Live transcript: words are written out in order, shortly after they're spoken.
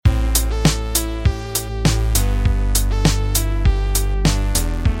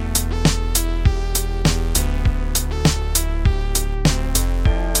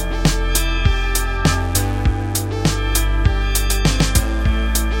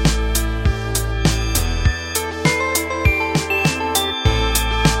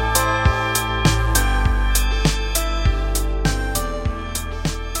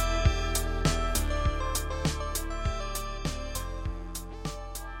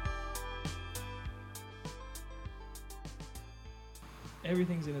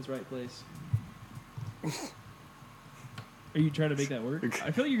Everything's in its right place. Are you trying to make that work?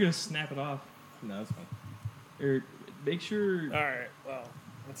 I feel like you're gonna snap it off. No, that's fine. Or make sure. All right. Well,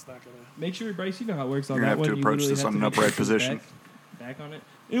 that's not gonna. Make sure, Bryce. You know how it works on You're that gonna have one. to approach this on an upright position. Back on it.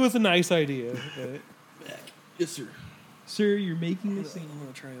 It was a nice idea, but Yes, sir. Sir, you're making a scene. I'm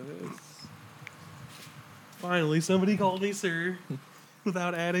gonna try this. Finally, somebody called me sir,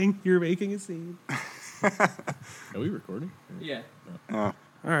 without adding. You're making a scene. Are we recording? Yeah. All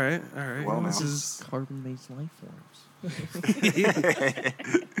right. Well, this now. is Carbon-based life forms.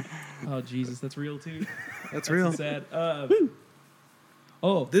 Oh Jesus, that's real too. that's real. Sad.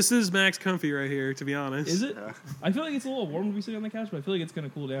 Oh, This is Max Comfy right here. To be honest, is it? Yeah. I feel like it's a little warm to be sitting on the couch, but I feel like it's gonna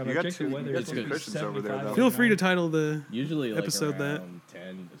cool down. You I got checked two- the weather. you got It's two supposed to be cushions over there, 75 though. Feel free to 79. title the Usually, like Episode around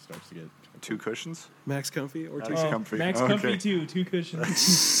 10, it starts to get... 2 cushions? Max Comfy or two, Max Comfy. Max Okay. Comfy too. 2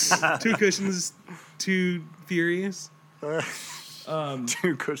 cushions. 2 cushions, 2 furious.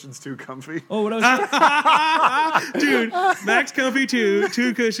 2 cushions, 2 comfy. Oh, what I was Dude, Max Comfy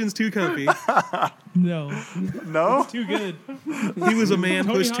 2 cushions, 2 comfy. no, No? too good. He was a man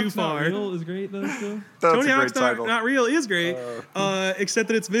Tony pushed too Hawk's Not far. Real is great though. Still, That's Tony a Hawk's great title. not real is great, except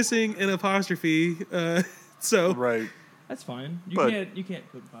that it's missing an apostrophe. So Right. that's fine. You But- can't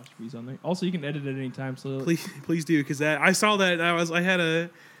put apostrophes on there. Also, you can edit it at any time. So please do, because that I saw that and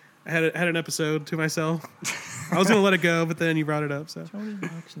I had an episode to myself. I was gonna let it go, but then you brought it up. So Tony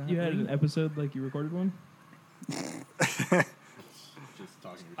Hawk's not you had real. an episode like you recorded one. Just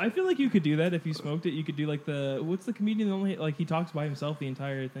talking. I feel like you could do that if you smoked it. You could do like what's the comedian that only like he talks by himself the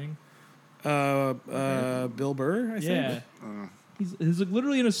entire thing. Bill Burr, I think. Yeah. He's like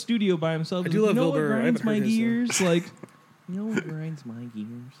literally in a studio by himself. I He's do like, love you know Bill what Burr. I grinds haven't my heard his, gears? Like, You know what grinds my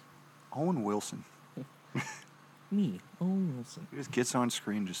gears? Owen Wilson. Me, Owen Wilson. He just gets on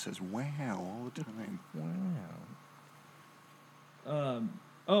screen, just says "wow" all the time. Wow.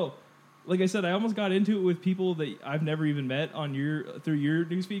 Oh, like I said, I almost got into it with people that I've never even met on through your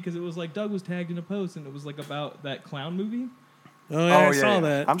newsfeed because it was like Doug was tagged in a post and it was like about that clown movie. Oh yeah, I saw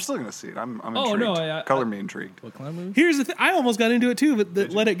that. I'm still gonna see it. I'm Oh, intrigued. no, Color me intrigued. What clown movie? Here's the thing. I almost got into it too,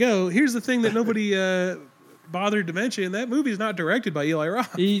 but let it go. Here's the thing that nobody bothered to mention. That movie is not directed by Eli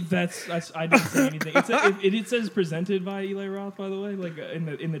Roth. I didn't say anything. It says presented by Eli Roth, by the way, like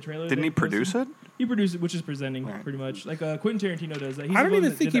in the trailer. Didn't he produce it? He produced it, which is presenting Right. pretty much. Like Quentin Tarantino does that. He's I the don't one even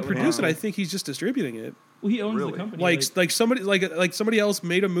that think did he that with produced it. Hannibal. I think he's just distributing it. Well, he owns Really? the company. Like somebody else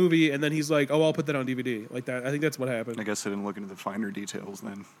made a movie and then he's like, oh, I'll put that on DVD. Like that. I think that's what happened. I guess I didn't look into the finer details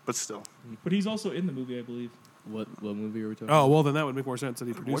then, but still. But he's also in the movie, I believe. What movie are we talking Oh about? well, then that would make more sense that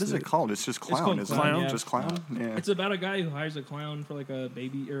he produced What is it called? It's just clown, called isn't Clown, it? yeah. Just clown. Yeah. It's about a guy who hires a clown for like a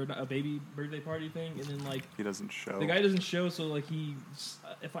baby birthday party thing, and then like He doesn't show. the guy doesn't show, so like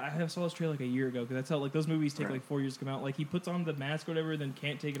I saw this trailer like a year ago because that's how like those movies take Right. like 4 years to come out. Like he puts on the mask or whatever, then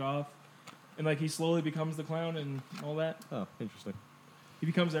can't take it off, and like he slowly becomes the clown and all that. Oh, interesting. He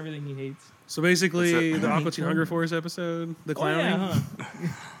becomes everything he hates. So basically, That's it. the Aqua Teen Hunger Force episode, the Oh, clowning. yeah, huh?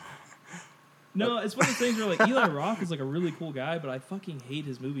 No, it's one of those things where like Eli Roth is like a really cool guy, but I fucking hate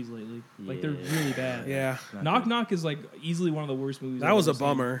his movies lately. Like they're Yeah. really bad. Yeah. Not Knock good. Knock is like easily one of the worst movies. That I've was a ever seen.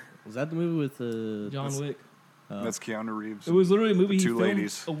 bummer. Was that the movie with John Wick. That's Keanu Reeves. It was literally a movie The he two filmed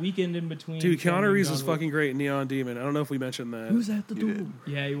ladies. a weekend in between. Dude, filming Keanu Reeves John was Wick. fucking great in Neon Demon. I don't know if we mentioned that. Who's at the You door? did.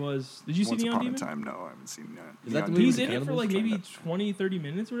 Yeah, he was. Did you see Once Neon upon Demon? a time, no, I haven't seen that. Is that the Neon movie He's with in the it for cannibals? like maybe Kinda. 20, 30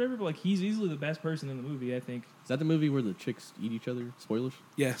 minutes or whatever, but like he's easily the best person in the movie, I think. Is that the movie where the chicks eat each other? Spoilers?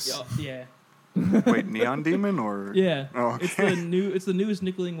 Yes. Yeah. Wait, Neon Demon or? Yeah. Oh, It's okay. the newest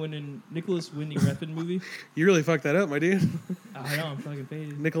Nicholas Winding Refn movie. You really fucked that up, my dude. I know, I'm fucking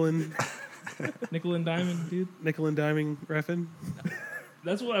faded. Nickel and Diamond, dude. diming Reffin.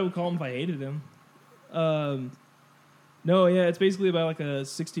 That's what I would call him if I hated him. No, yeah, it's basically about like a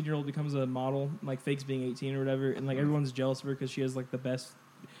 16-year-old becomes a model, like fakes being 18 or whatever, and like everyone's jealous of her because she has like the best.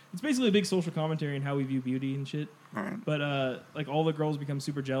 It's basically a big social commentary on how we view beauty and shit. All right. But like all the girls become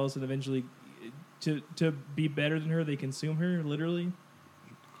super jealous, and eventually, to be better than her, they consume her literally.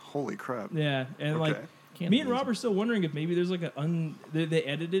 Holy crap. Yeah, and Okay. like me and Rob are still wondering if maybe there's like they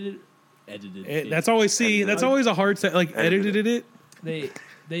edited it. That's always that's always a hard set. Like edited it.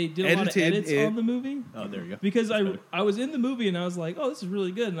 They did a lot of Edited edits it. on the movie. Oh, there you go. Because That's better. I was in the movie and I was like, oh, this is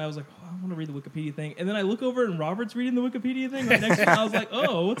really good. And I was like, oh, I want to read the Wikipedia thing. And then I look over and Robert's reading the Wikipedia thing right next to me. I was like,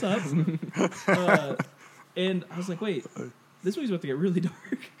 oh, what's up? And I was like, wait, this movie's about to get really dark.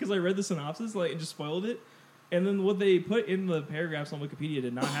 Because I read the synopsis and just spoiled it. And then what they put in the paragraphs on Wikipedia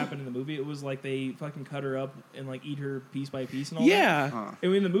did not happen in the movie. It was like they fucking cut her up and like eat her piece by piece and all that. Yeah.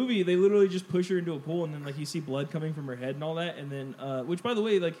 And in the movie, they literally just push her into a pool, and then like you see blood coming from her head and all that. And then, which by the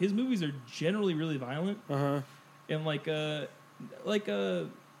way, like his movies are generally really violent, Uh huh. and like like I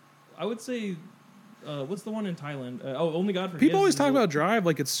would say, what's the one in Thailand? Only God Forgives. People always is talk the- about Drive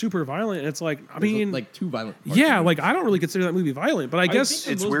like it's super violent. And it's like, I There's, mean, like too violent. parts yeah, in it. like I don't really consider that movie violent, but I guess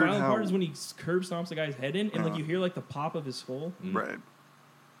think It's the most weird violent how- part is when he curb stomps a guy's head in, and like you hear like the pop of his skull. Right.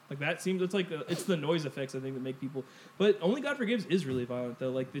 Like that seems it's like it's the noise effects I think that make people. But Only God Forgives is really violent though.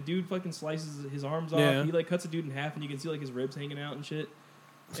 Like the dude fucking slices his arms off. Yeah. He like cuts a dude in half, and you can see like his ribs hanging out and shit.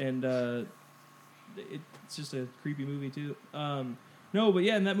 And it's just a creepy movie too. No, but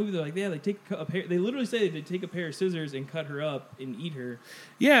yeah, in that movie they're like, yeah, they take a pair. They literally say they take a pair of scissors and cut her up and eat her.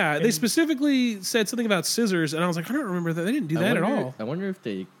 yeah, they And- specifically said something about scissors, and I was like, I don't remember that. They didn't do that at all. I wonder if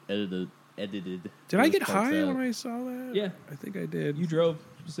they edited. Did I those get parts high out. when I saw that? Yeah. I think I did. You drove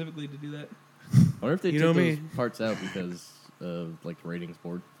specifically to do that. I wonder if they You took know those me. parts out because of like the ratings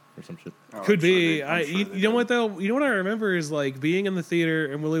board or some shit. Oh, Could I'm sure be. they- I'm sure You they know did. what though? You know what I remember is like being in the theater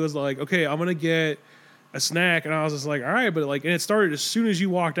and Willie was like, "Okay, I'm gonna get a snack," and I was just like, "All right," but like, and it started as soon as you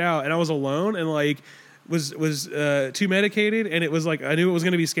walked out, and I was alone and like was too medicated, and it was like I knew it was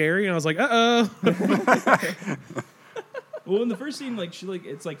gonna be scary, and I was like, "Uh-oh." Well, in the first scene, like she like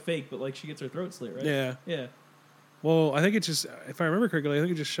it's like fake, but like she gets her throat slit, right? Yeah. Yeah. Well, I think it just, if I remember correctly, I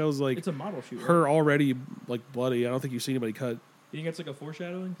think it just shows like It's a model shoot. her Right? already like bloody. I don't think you see anybody cut. You think it's like a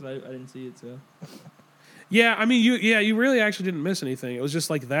foreshadowing? Because I didn't see it. So Yeah, I mean, you really actually didn't miss anything. It was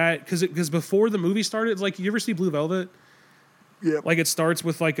just like that because before the movie started, it's like you ever see Blue Velvet? Yep. Like it starts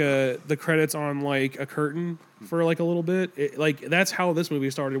with like the credits on like a curtain for like a little bit. Like that's how this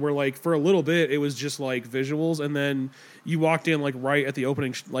movie started. Where like for a little bit it was just like visuals, and then you walked in like right at the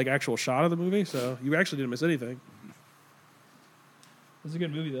opening like actual shot of the movie. So you actually didn't miss anything. it's a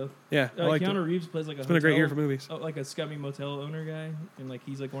good movie though. Yeah, I liked Keanu it. Reeves plays like It's been a great year for movies. like a scummy motel owner guy, and like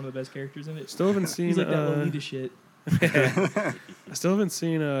he's like one of the best characters in it. Still haven't seen. He's like that Lolita shit. I still haven't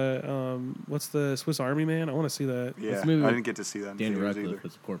seen. What's the Swiss Army Man? I want to see that. Yeah, This movie I with didn't get to see that in Danny theaters Radcliffe either.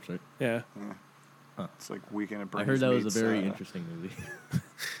 as a corpse, right? Yeah. It's like Weekend at I Bernie's heard that was meets, a very interesting movie.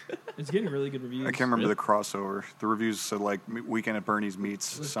 It's getting really good reviews. I can't remember Really? the crossover. The reviews said like Weekend at Bernie's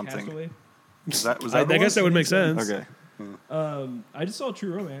meets Was something. Castaway? Was that I the guess that one? would make sense. Okay. I just saw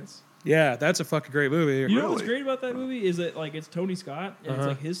True Romance. Yeah, that's a fucking great movie. You know what's Really? great about that movie is that like it's Tony Scott and it's Uh-huh.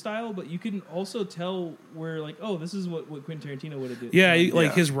 like his style, but you can also tell where like, oh, this is what Quentin Tarantino would have did. Yeah, like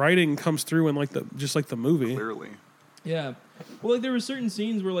Yeah. his writing comes through in like the movie. Clearly. Yeah. Well, like there were certain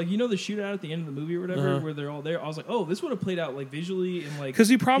scenes where like the shootout at the end of the movie or whatever, Uh-huh. where they're all there. I was like, oh, this would have played out like visually and like Because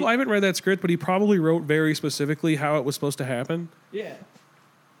he probably, I haven't read that script, but he probably wrote very specifically how it was supposed to happen. yeah.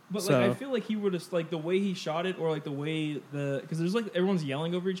 But like So- I feel like he would have like the way he shot it or like the way because there's like everyone's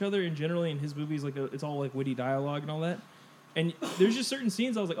yelling over each other and generally in his movies like it's all like witty dialogue and all that. And there's just certain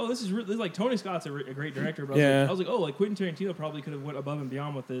scenes I was like, oh, this is like Tony Scott's a great director, but Yeah. I was like, oh, like Quentin Tarantino probably could have went above and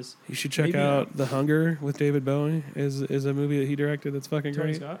beyond with this. You should check Maybe out The Hunger with David Bowie. Is a movie that he directed that's fucking Tony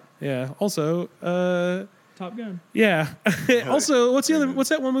great. Scott, Yeah. Also, Top Gun, yeah. Also, what's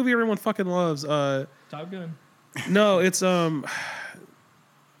that one movie everyone fucking loves? Top Gun. No, it's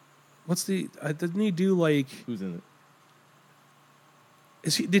didn't he do like Who's in it?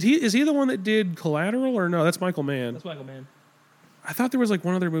 is he the one that did Collateral or no? That's Michael Mann. That's Michael Mann. I thought there was like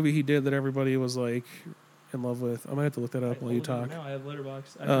one other movie he did that everybody was like in love with. I might have to look that up while you talk. Now I have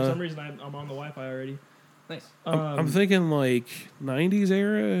Letterboxd. For some reason, I'm on the Wi-Fi already. Nice. I'm thinking like 90s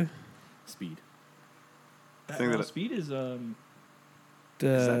era. Speed. Speed is Is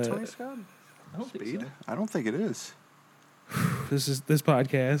that Tony Uh, Scott? I don't think Speed? so. I don't think it is. this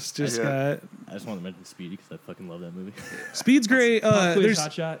podcast just Yeah. got I just want to mention Speedy because I fucking love that movie. Speed's great. Pop quiz, There's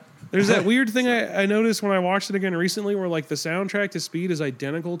Hot Shot. there's that weird thing I noticed when I watched it again recently, where like the soundtrack to Speed is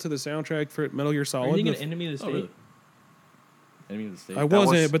identical to the soundtrack for Metal Gear Are Solid. you thinking The- Enemy of the State? Oh, really? Enemy of the State. I That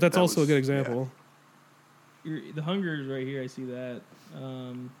wasn't, was- but that's that also a was- good yeah. example. The Hunger is right here. I see that.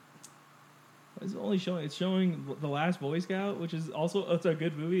 It's only showing. It's showing The Last Boy Scout, which is also it's a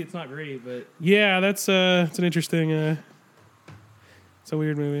good movie. It's not great, but Yeah, that's it's an interesting. It's a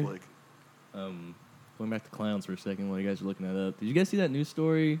weird movie. Like, Going back to clowns for a second while you guys are looking that up. Did you guys see that news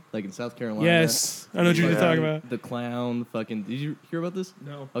story? Like in South Carolina? Yes, I know what you're Yeah. talking about. The clown fucking... Did you hear about this?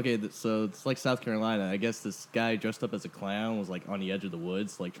 no. Okay, so it's like South Carolina. I guess this guy dressed up as a clown was like on the edge of the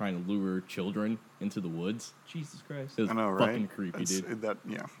woods, like trying to lure children into the woods. Jesus Christ. It was I know, right? fucking creepy, That's- dude. That,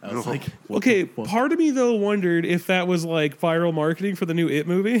 yeah. I was like, what Okay, the fuck? part of me though wondered if that was like viral marketing for the new It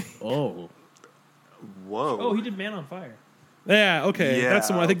movie. Oh, Whoa. Oh, he did Man on Fire. Yeah, okay, Yeah, that's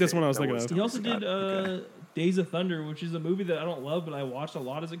the one. I think that's okay, the one I was that thinking was of. He also Scott, did okay. Days of Thunder, which is a movie that I don't love, but I watched a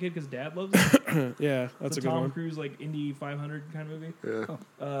lot as a kid because Dad loves it. Yeah, that's It's a good Tom one. Cruise like Indy 500 kind of movie.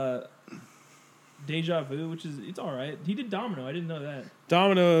 Yeah. Deja Vu, which is it's all right. He did Domino. I didn't know that.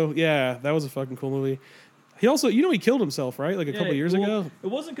 Domino, yeah, that was a fucking cool movie. He also, he killed himself, right? Like a couple years ago. It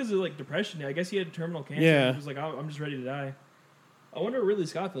wasn't because of like depression. I guess he had terminal cancer. Yeah. He was like, I'm just ready to die. I wonder what Ridley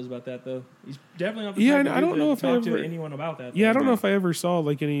Scott feels about that, though. He's definitely not the type I don't know if I talk ever to anyone about that. Yeah, I don't know if I ever saw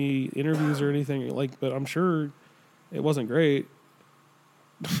like any interviews or anything but I'm sure it wasn't great.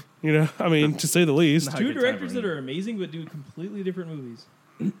 I mean, to say the least. Two directors that are amazing but do completely different movies.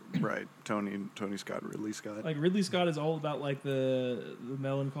 Right, Tony Scott, Ridley Scott. Like Ridley Scott is all about like the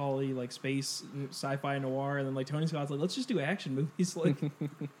melancholy, like space, sci-fi, noir, and then like Tony Scott's like, let's just do action movies.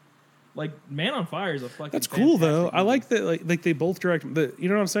 Like Man on Fire is a fucking. That's cool though. movie. I like that. Like they both direct. You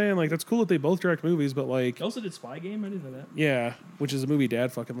know what I'm saying? Like that's cool that they both direct movies. But like, He also did Spy Game. I didn't know that. yeah, which is a movie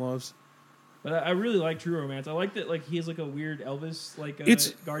Dad fucking loves. But I really like True Romance. I like that. Like he has like a weird Elvis like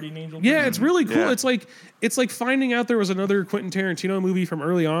It's- guardian angel. Yeah, person. it's really cool. Yeah. It's like finding out there was another Quentin Tarantino movie from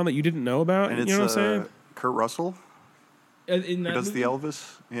early on that you didn't know about. And You it's know what I'm saying? Kurt Russell In who that does movie? the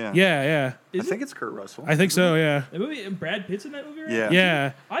Elvis. Yeah. Yeah. Is I think it's Kurt Russell. I think so. Yeah. The movie and Brad Pitt's in that movie. Right? Yeah.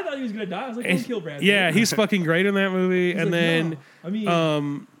 Yeah. I thought he was gonna die. I was like, don't kill Brad Pitt. Yeah, he's fucking great in that movie. He's And like, then no. I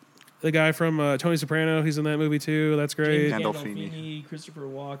mean, the guy from Tony Soprano, he's in that movie too. That's great. James Gandolfini. Gandolfini, Christopher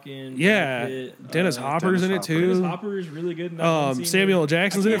Walken. Yeah. Brad Pitt, Dennis Hopper's in it Dennis Hopper. Dennis too. Hopper is really good in that one scene Samuel where- L.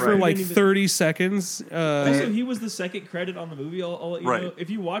 Jackson's I in it can't for remember like any of the- 30 seconds. Also, he was the second credit on the movie. I'll let you Right. know.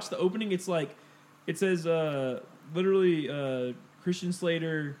 If you watch the opening, it's like it says literally Christian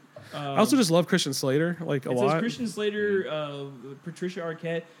Slater. I also just love Christian Slater like a It lot. says Christian Slater, Patricia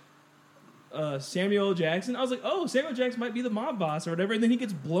Arquette, Samuel L. Jackson. I was like, oh, Samuel Jackson might be the mob boss or whatever, and then he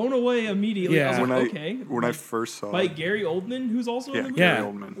gets blown away immediately. Yeah. I was When like, I okay. when I first saw Like it, Gary Oldman, who's also in yeah, the movie. Yeah. Gary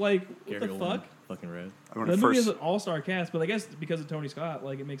Oldman. Like, what Gary the Oldman, fuck? fucking red. When That I movie first has an all-star cast, but I guess because of Tony Scott,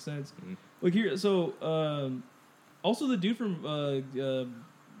 like it makes sense. Mhm. Like here, so also the dude from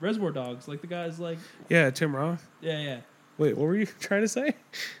Reservoir Dogs, like the guy's like, Yeah, Tim Roth. yeah. Wait, what were you trying to say?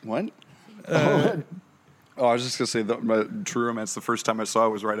 what? Oh, I was just gonna say that my True Romance. The first time I saw it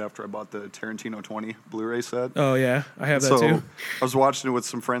was right after I bought the Tarantino 20 Blu-ray set. Oh yeah, I have that So too. I was watching it with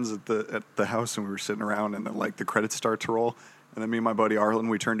some friends at the house, and we were sitting around, and then like the credits start to roll, and then me and my buddy Arlen,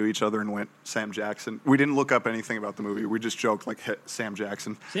 we turned to each other and went, Sam Jackson. We didn't look up anything about the movie. We just joked like, hey, Sam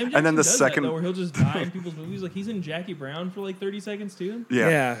Jackson. Sam Jackson And then the does second, that, though, where he'll just die in people's movies. Like he's in Jackie Brown for like 30 seconds too.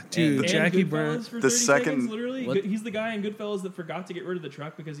 yeah, dude, And Jackie Goodfellas Brown. For The 30 second- seconds, literally. What? He's the guy in Goodfellas that forgot to get rid of the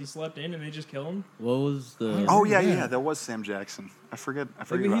truck because he slept in, and they just kill him. What was the? Oh yeah, that was Sam Jackson. I forget Like,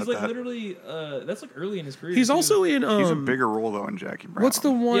 about he's like that. literally. That's like early in his career. He's too. also in. He's a bigger role though in Jackie Brown. What's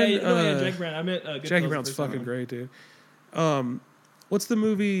the one? Yeah, Jackie Brown. I meant Goodfellas Jackie the Brown's first time. fucking great, dude. What's the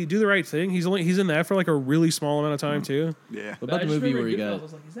movie? Do the Right Thing. He's in that for like a really small amount of time too. Yeah. What But I about the just movie remember where you Goodfellas, I got?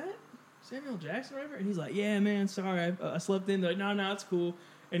 was like, is that Samuel Jackson or whatever? And he's like, yeah, man, sorry, I slept in. They're like, no, it's cool.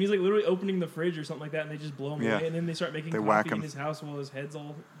 And he's like literally opening the fridge or something like that, and they just blow him Yeah. away. And then they start making They whack coffee in him. his house while his head's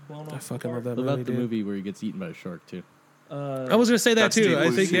all blown off. I fucking love apart. that What movie. about the dude. movie where he gets eaten by a shark too? I was gonna say that That's too. Deep I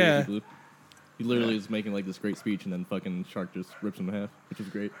Blue think Sea. yeah. He literally is making like this great speech, and then fucking shark just rips him in half, which is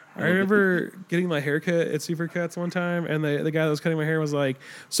great. I remember getting my hair cut at Supercuts one time, and the guy that was cutting my hair was like,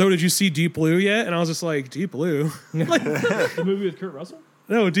 "So did you see Deep Blue yet?" And I was just like, "Deep Blue? The movie with Kurt Russell?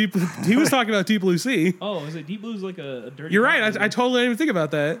 No, Deep." He was talking about Deep Blue Sea. Oh, is it Deep Blue's like a dirty? You're cop right. movie. I totally didn't even think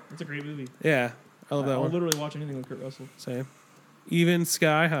about that. It's a great movie. Yeah, I love that I'll one. literally watch anything with Kurt Russell. Same. Even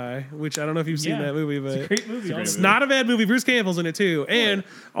Sky High, which I don't know if you've seen Yeah. that movie, It's a but great movie. a great it's movie. not a bad movie. Bruce Campbell's in it too, and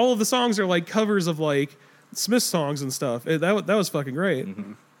all of the songs are like covers of like Smith songs and stuff. That was fucking great.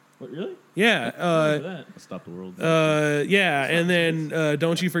 What, really? Yeah. I remember that. Stop the world. Yeah, and then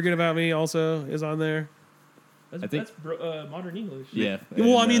Don't You Forget About Me also is on there. That's, I think- modern English. yeah.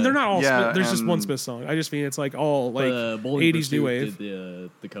 Well, I and, mean, they're not all. yeah, Smith, there's just one and- Smith song. I just mean it's like all like Bowling 80s Pursuit new wave. Did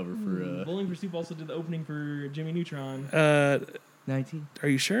the cover for Bowling for Soup also did the opening for Jimmy Neutron. 19. Are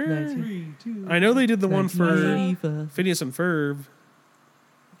you sure? 3, 2. I know they did the one for 1985. Phineas and Ferb.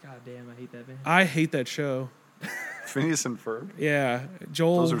 God damn, I hate that band. I hate that show. Phineas and Ferb? Yeah,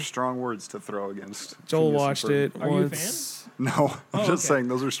 Joel. Those are strong words to throw against. Joel Phineas and watched Ferb. it Are you a once. No, I'm Oh, just okay. saying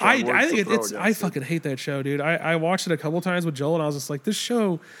those are strong words I to think throw it's. against I it. fucking hate that show, dude. I watched it a couple times with Joel, and I was just like, this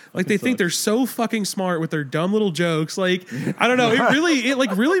show, like they Fucking think they're sucks. so fucking smart with their dumb little jokes. Like I don't know,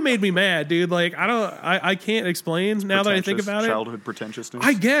 it really made me mad, dude. Like I can't explain now that I think Pretentious, about it. childhood pretentiousness.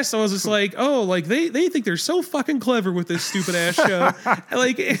 I guess I was just like, oh, like they think they're so fucking clever with this stupid ass show.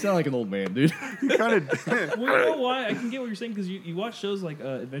 Like, You sound like an old man, dude. kind of. Well, you know why? I can get what you're saying because you watch shows like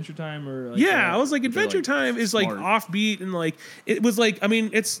Adventure Time or like, yeah, I was like, Adventure like, Time is like smart. offbeat and like it was like, I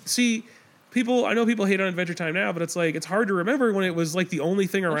mean, people. I know people hate on Adventure Time now, but it's like it's hard to remember when it was like the only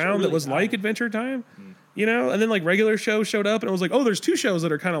thing around that really was like died. Adventure Time. You know, and then like regular show showed up, and I was like, oh, there's 2 shows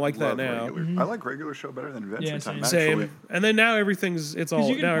that are kind of like that Love now. regular. I like regular show better than Adventure Yeah, Time. same. Actually. Same. And then now everything's Because all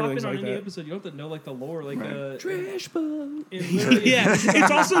you can now pop everything's in on like any that. episode. You don't have to know like the lore, like Right. Trash bug. Yeah,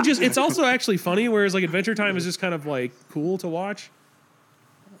 it's also actually funny. Whereas like Adventure Time is just kind of like cool to watch.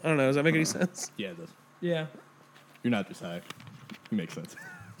 I don't know. Does that make any sense? Yeah, it does. yeah. You're not just high. It makes sense.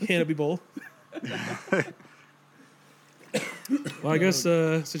 Can it be both? Well, I guess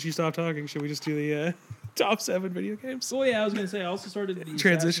since you stopped talking, should we just do the top 7 video games? So yeah, I was gonna say I also started the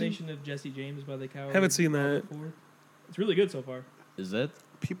Transition? Assassination of Jesse James by the Coward. Haven't seen that. before. It's really good so far. Is that?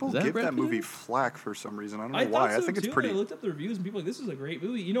 People Is that give Brad that movie Pitt? flack for some reason. I don't know I why. thought so I think too. it's pretty. I looked up the reviews and people are like, this is a great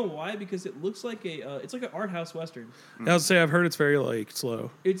movie. You know why? Because it looks like it's like an art house western. I would say I've heard it's very like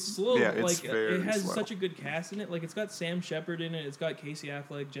slow. It's slow. Yeah, it's like very it has slow. such a good cast in it. Like it's got Sam Shepard in it. It's got Casey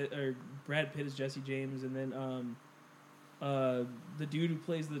Affleck, or Brad Pitt as Jesse James, and then the dude who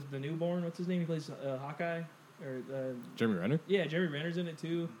plays the newborn. What's his name? He plays Hawkeye. Or Jeremy Renner? yeah, Jeremy Renner's in it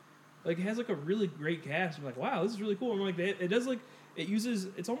too. Like it has like a really great cast. I'm like, wow, this is really cool. I'm like, it does like. It uses.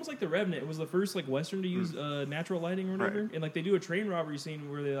 It's almost like The Revenant. It was the first like western to use natural lighting or whatever. Right. And like they do a train robbery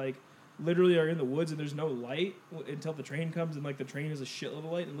scene where they like literally are in the woods and there's no light until the train comes and like the train has a shitload of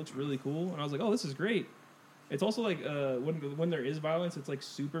light and it looks really cool. And I was like, oh, this is great. It's also like when there is violence, it's like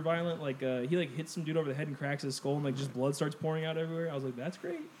super violent. Like he like hits some dude over the head and cracks his skull and like just blood starts pouring out everywhere. I was like, that's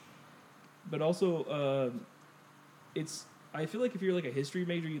great. But also, it's. I feel like if you're like a history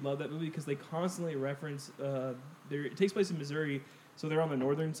major, you'd love that movie because they constantly reference. It takes place in Missouri, so they're on the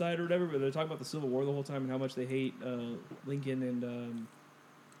northern side or whatever. But they're talking about the Civil War the whole time and how much they hate Lincoln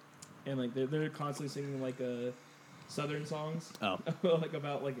and like they're constantly singing like Southern songs, Oh. like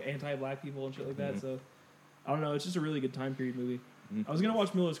about like anti-black people and shit like that. So I don't know. It's just a really good time period movie. I was gonna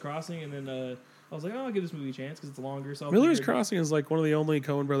watch Miller's Crossing and then I was like, oh, I'll give this movie a chance because it's longer. So Miller's Crossing is like one of the only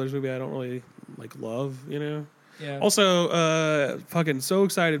Coen Brothers movie I don't really like love. You know. Yeah. Also, fucking so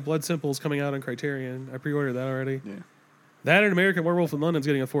excited! Blood Simple's coming out on Criterion. I pre-ordered that already. Yeah. That and American Werewolf in London's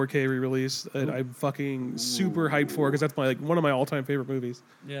getting a 4K re-release that I'm fucking super hyped for because that's one of my all-time favorite movies.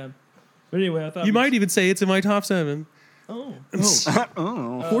 Yeah. But anyway, I thought You might even say it's in my top 7. Oh.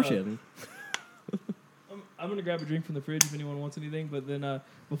 Oh. Foreshadowing. I'm gonna grab a drink from the fridge if anyone wants anything. But then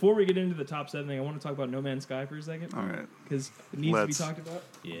before we get into the top 7 thing, I want to talk about No Man's Sky for a second All right. because it needs Let's. to be talked about.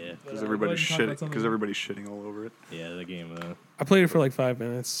 Yeah. But, Because go ahead and talk about something. everybody's shitting all over it. Yeah, the game I played it for like 5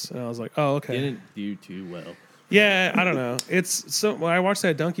 minutes and I was like, oh, okay. didn't do too well. Yeah, I don't know. It's so. Well, I watched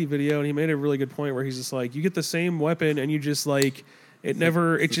that Donkey video and he made a really good point where he's just like, you get the same weapon and you just like. It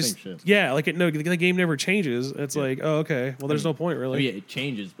never. it's It the just. same shit. Yeah, like the game never changes. It's Yeah. like, oh, okay. Well, there's no point I really. mean, yeah, it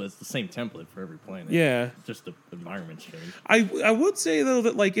changes, but it's the same template for every planet. Yeah. Just the environments change. I would say though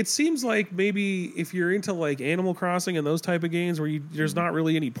that like it seems like maybe if you're into like Animal Crossing and those type of games where there's not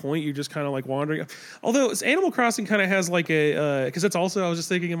really any point, you're just kind of like wandering. Although Animal Crossing kind of has like a because it's also I was just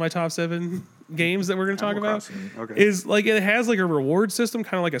thinking in my top 7 games that we're going to talk Animal about Crossing, okay. is like it has like a reward system,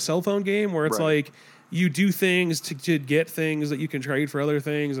 kind of like a cell phone game where it's Right. like you do things to get things that you can trade for other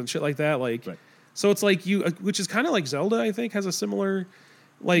things and shit like that. Like, Right. so it's like you, which is kind of like Zelda. I think has a similar.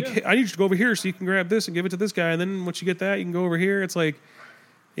 Like, Yeah. hey, I need you to go over here so you can grab this and give it to this guy, and then once you get that, you can go over here. It's like,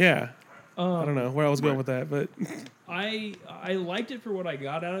 yeah, I don't know where I was going with that, but I liked it for what I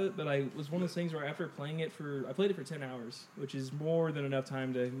got out of it, but I was one of those things where after playing it I played it for 10 hours, which is more than enough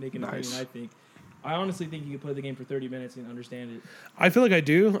time to make an Nice. opinion, I think. I honestly think you could play the game for 30 minutes and understand it. I feel like I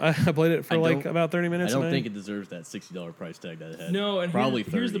do. I played it for I like don't- about 30 I minutes. don't and think it deserves that $60 price tag that it had. No, and probably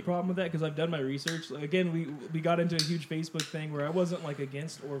here's the 30. problem with that because I've done my research. Like, again, we got into a huge Facebook thing where I wasn't like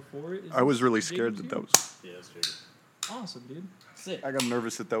against or for it. Is I was this really James scared that here? that was. Yeah, that's true. Awesome, dude. Sick. I got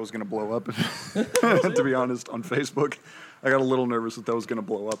nervous that was going to blow up. To be honest, on Facebook, I got a little nervous that was going to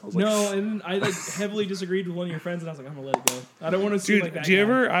blow up. I was like, No, and I like heavily disagreed with one of your friends, and I was like, I'm gonna let it go. I don't want to seem Dude, like that. do you guy.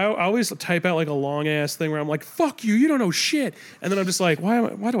 ever? I always type out like a long ass thing where I'm like, "Fuck you, you don't know shit," and then I'm just like,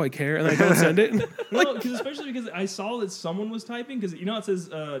 "Why do I care?" And then I don't send it. No, because especially because I saw that someone was typing because you know it says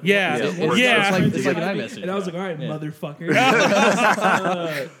Yeah. it says Yeah. words, Yeah. so It's like an typing, iMessage. and I was like, all right, Yeah. motherfucker.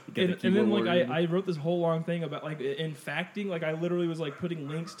 Get the And then keyboard like warrior. I wrote this whole long thing about like in facting, like I literally was like putting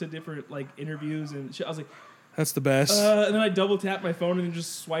links to different like interviews and shit. I was like, That's the best. and then I double tapped my phone and then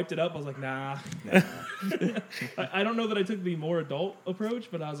just swiped it up. I was like, nah. I don't know that I took the more adult approach,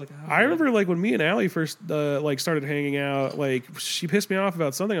 but I was like, oh, I remember like when me and Allie first like started hanging out, like she pissed me off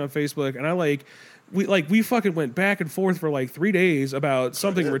about something on Facebook, and we fucking went back and forth for like 3 days about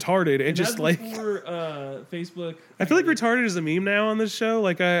something retarded, and And just that's like before Facebook. I feel like retarded is a meme now on this show.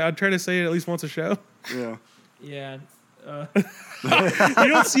 Like I try to say it at least once a show. yeah. Yeah.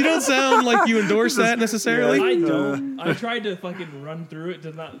 You don't sound like you endorse that necessarily. I don't. I tried to fucking run through it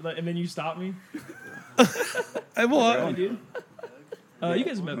to not, and then you stopped me. Well, Dude. You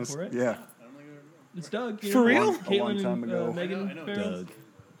guys have met before, right? Yeah, It's Doug. You For know, real? A long Caitlin time and ago. Megan Farrell. Doug.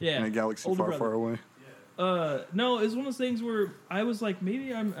 Yeah. in a galaxy older far, brother. far away. No, it's one of those things where I was like,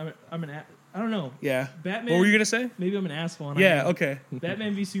 maybe I'm I don't know. yeah. Batman. What were you gonna say? Maybe I'm an asshole. And Yeah. I am. Okay.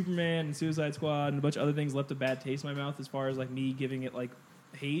 Batman v Superman and Suicide Squad and a bunch of other things left a bad taste in my mouth as far as like me giving it like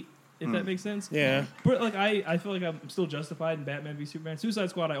hate, if that makes sense. Yeah. But like I feel like I'm still justified in Batman v Superman. Suicide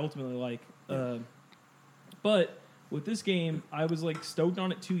Squad I ultimately like. But with this game, I was like stoked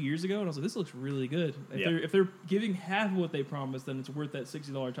on it 2 years ago, and I was like, "This looks really good." If they're giving half of what they promised, then it's worth that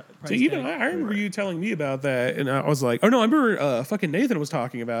 $60 price So even tag. I remember you telling me about that, and I was like, "Oh no!" I remember fucking Nathan was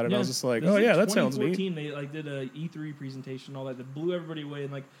talking about it. And I was just like, This "Oh is yeah, that sounds neat." 2014, they like did a E3 presentation, and all that blew everybody away,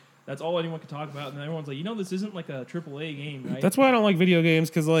 and like that's all anyone could talk about. And then everyone's like, this isn't like a AAA game, right? That's why I don't like video games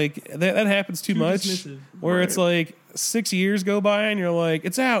because like that happens too much. dismissive. Where it's like 6 years go by and you're like,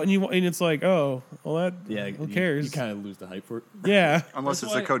 it's out, and it's like, oh, well that who cares? You kind of lose the hype for it. Yeah. Unless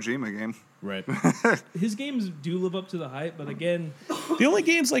That's it's a why- Kojima game. Right. His games do live up to the hype, but again, The only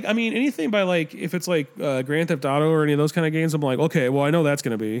games like anything by like if it's like Grand Theft Auto or any of those kind of games, I'm like, okay, well I know that's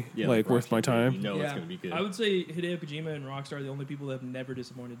gonna be like worth my time. You know it's going to be good. I would say Hideo Kojima and Rockstar are the only people that have never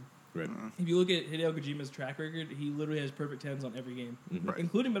disappointed. Right. If you look at Hideo Kojima's track record, he literally has perfect 10s on every game, Right.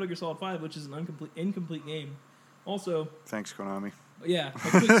 including Metal Gear Solid 5, which is an incomplete game. Also, Thanks, Konami. yeah, a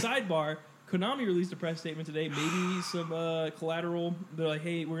quick sidebar. Konami released a press statement today, maybe some collateral. They're like,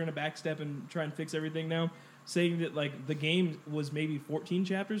 hey, we're going to backstep and try and fix everything now, saying that like the game was maybe 14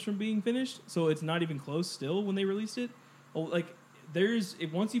 chapters from being finished, so it's not even close still when they released it. Like,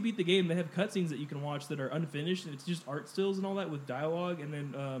 once you beat the game, they have cutscenes that you can watch that are unfinished, and it's just art stills and all that with dialogue, and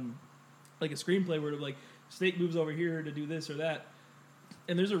then like a screenplay where like Snake moves over here to do this or that.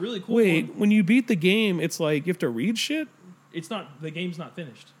 And there's a really cool Wait, one. when you beat the game, it's like you have to read shit? The game's not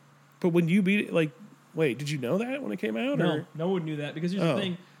finished. But when you beat it, like, wait, did you know that when it came out? No, Or? no one knew that because here's Oh. the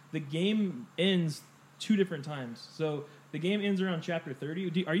thing: the game ends 2 different times. So the game ends around chapter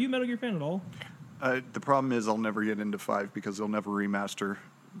 30. Are you a Metal Gear fan at all? The problem is I'll never get into 5 because they'll never remaster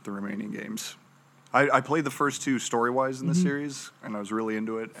the remaining games. I played the first 2 story-wise in the series, and I was really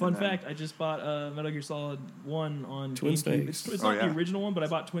into it. Fun and then- fact: I just bought Metal Gear Solid 1 on Twin GameCube. Snakes. It's Oh, not yeah. the original one, but I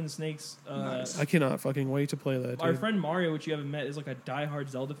bought Twin Snakes. Nice. I cannot fucking wait to play that. Our dude. friend Mario, which you haven't met, is like a diehard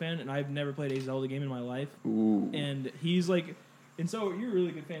Zelda fan, and I've never played a Zelda game in my life. Ooh. And he's like, and so you're a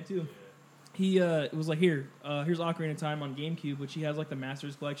really good fan too. He was like, here's Ocarina of Time on GameCube, which he has like the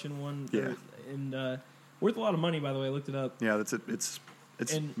Masters Collection one. Yeah. And worth a lot of money, by the way. I looked it up. Yeah, that's it. It's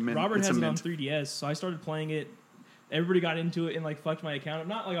And mint. Robert It's has a it on mint. 3DS, so I started playing it. Everybody got into it and like fucked my account.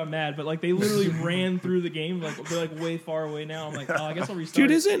 Not like I'm mad, but like they literally ran through the game. Like they're like way far away now. I'm like, oh, I guess I'll restart.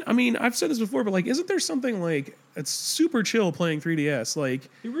 Dude, I've said this before, but like, isn't there something like it's super chill playing 3DS? Like,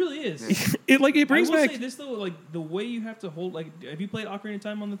 It really is. it brings I will back. say this though, like the way you have to hold, like, have you played Ocarina of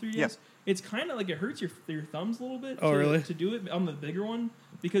Time on the 3DS? Yeah. It's kind of like it hurts your thumbs a little bit. Oh, really? To do it on the bigger one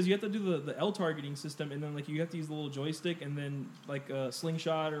because you have to do the L targeting system, and then like you have to use the little joystick, and then like a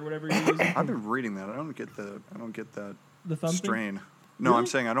slingshot or whatever you're using. I've been reading that. I don't get that The thumb thing? strain. No, Really? I'm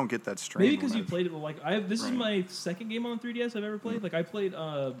saying I don't get that strain. Maybe because when you played it like this is Right. my second game on 3DS I've ever played. Like I played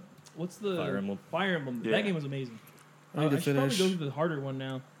what's the Fire Emblem. Fire Emblem. Yeah. That game was amazing. I need to I should probably finish. go through the harder one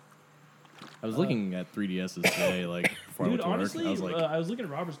now. I was looking at 3DSs today, like before I Dude, went to work. honestly, I was like, I was looking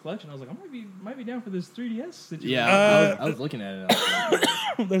at Robert's collection. I was like, I might be down for this 3DS situation. yeah, I was looking at it. I was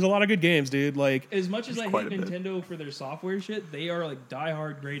like, There's a lot of good games, dude. Like, As much as I hate quite a bit. Nintendo for their software shit, they are like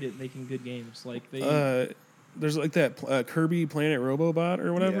diehard great at making good games. Like they, there's like that Kirby Planet Robobot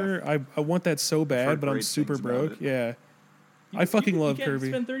or whatever. I want that so bad, heard but I'm great super things about broke. it. Yeah, I fucking love you can't Kirby.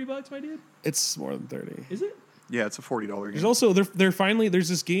 Spend $30, my dude. It's more than 30. Is it? Yeah, it's a $40 game. There's also they're finally there's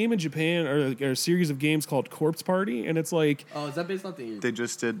this game in Japan or a series of games called Corpse Party, and it's like oh, is that based off the? They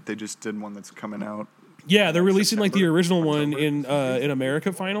just did one that's coming out. yeah, they're releasing like the September, original one October. in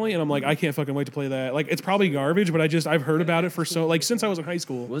America finally, and I'm like I can't fucking wait to play that. Like it's probably garbage, but I've heard about it for so like since I was in high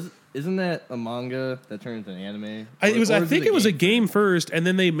school. Isn't that a manga that turned into an anime? I Or think is it was a game first, and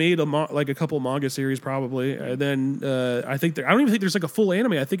then they made a couple manga series probably, and then I don't even think there's like a full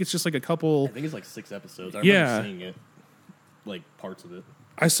anime. I think it's just like a couple. I think it's like 6 episodes. I Yeah. remember seeing it, like parts of it.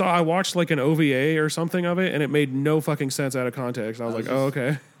 I watched like an OVA or something of it, and it made no fucking sense out of context. I was like, oh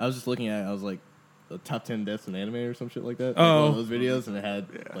okay. I was just looking at it. I was like, the top 10 deaths in anime or some shit like that. Oh. Like one of those videos, and it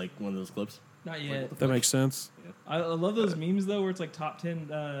had like one of those clips. Not yet. That makes sense. I love those memes though, where it's like top 10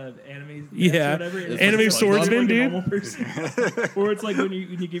 anime. Yeah. or whatever. and it's Anime like swordsman, like a dude. normal person. Or it's like when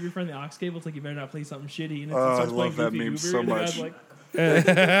you give your friend the aux cable, it's like you better not play something shitty, and it Oh, I starts love playing that Goofy meme Goober, so and the guy's much.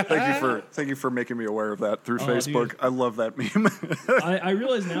 like, Thank you for making me aware of that through Oh, Facebook. dude. I love that meme. I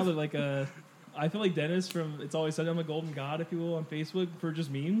realize now that like I feel like Dennis from It's Always Sunny on the Golden God, if you will, on Facebook for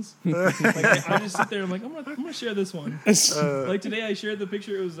just memes. Like, I just sit there and I'm like, I'm gonna share this one. Like today, I shared the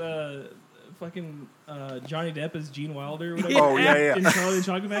picture. It was fucking Johnny Depp as Gene Wilder. Or whatever, Oh, yeah. In Charlie and the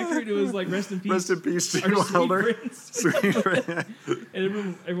Chocolate Factory. And it was like rest in peace. Rest in peace, Gene our sweet Wilder. prince. Sweet Prince.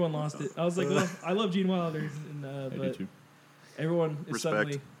 And everyone lost it. I was like, well, I love Gene Wilder, and, I do but too. everyone is Respect.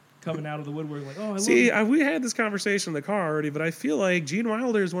 suddenly coming out of the woodwork like, oh, I See, love we had this conversation in the car already, but I feel like Gene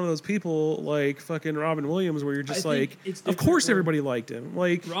Wilder is one of those people like fucking Robin Williams, where you're just I think like, it's of different course where- everybody liked him.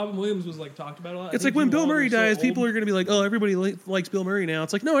 Like, Robin Williams was like talked about a lot. I it's think like when Gene Bill Wilder Murray was so dies, old. people are going to be like, oh, everybody likes Bill Murray now.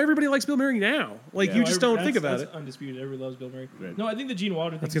 It's like, no, everybody likes Bill Murray now. Like, Yeah. you No, just don't think that's about it. Undisputed. Everybody loves Bill Murray. Right. No, I think the Gene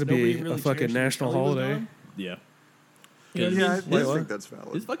Wilder thing That's is gonna be nobody really a fucking cherished him. national Sully was holiday. gone. Yeah. You know what I Yeah, mean? I Wait, what? think that's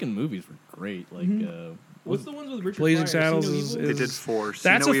valid. His fucking movies were great. Like, What's the ones with Richard Blazing Pryor? Saddles See No is- Evil? They did 4. See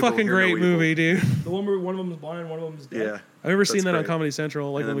That's No a Evil, fucking Hear No great Evil. movie, dude. The one where one of them is blind, one of them is dead. Yeah. I've never seen That's that on great. Comedy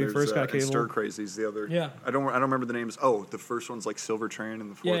Central, like And when we then first got there's, Stir cable. Crazy's the other. Yeah. I don't remember the names. Oh, the first one's like Silver Train,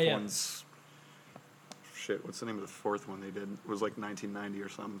 and the fourth Yeah. one's shit. What's the name of the fourth one they did? It was like 1990 or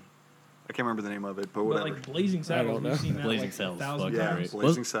something. I can't remember the name of it, but But whatever. like Blazing Saddles, don't know. we've seen that Blazing like Saddles. 1,000 Fucking Yeah, great.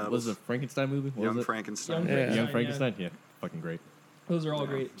 Blazing was, Saddles. Was it a Frankenstein movie? What Young was it? Frankenstein. Young Yeah. Young Yeah. Frankenstein? Yeah. Fucking great. Those are all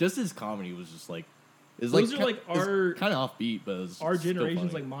great. Just his comedy was just like. It's Those like are like our- kind of offbeat, but it was Our still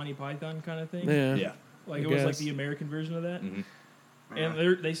generation's funny. like Monty Python kind of thing. Yeah. Yeah. Like I it was like guess. the American version of that. Mhm.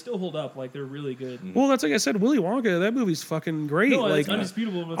 And they still hold up. Like they're really good. Well, that's like I said, Willy Wonka. That movie's fucking great. No, like, it's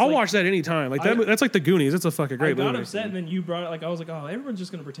undisputable. But it's I'll like, watch that anytime. Like that. I- That's like the Goonies. It's a fucking I great got movie. upset, and then you brought it. Like I was like, oh, everyone's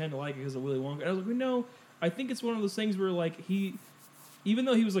just gonna pretend to like it because of Willy Wonka. And I was like, well, no, I think it's one of those things where like even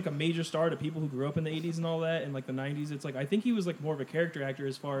though he was like a major star to people who grew up in the 80s and all that and like the 90s, it's like I think he was like more of a character actor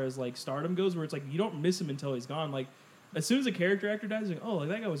as far as like stardom goes, where it's like you don't miss him until he's gone. Like as soon as a character actor dies, like oh, like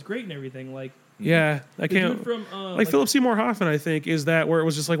that guy was great and everything. Like Yeah, I the can't. dude from Like Philip Seymour Hoffman, I think, is that where it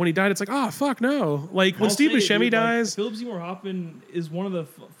was just like when he died, it's like, oh fuck no. Like when I'll Steve say it, Buscemi dude, like, dies, Philip Seymour Hoffman is one of the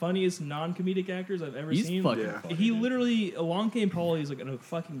funniest non-comedic actors I've ever He's seen. fucking Yeah. funny. He dude. literally, Along Came Polly is like a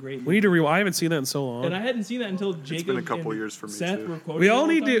fucking great movie. we need to I haven't seen that in so long. And I hadn't seen that until Jacob. been a couple and years for me, Seth too. were quoting We it all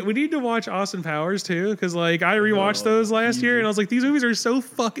the need time. to watch Austin Powers too, because like I rewatched Oh, those last year, Jesus. and I was like, these movies are so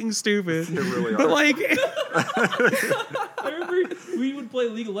fucking stupid. They really But are. like, I remember we would play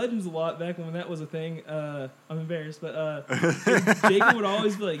League of Legends a lot back when that was a thing. I'm embarrassed, but Jacob would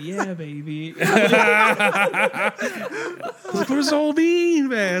always be like, "Yeah, baby." what does it all mean,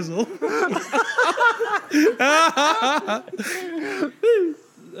 Basil?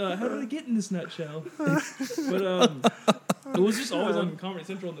 How did I get in this nutshell? But it was just always on Comedy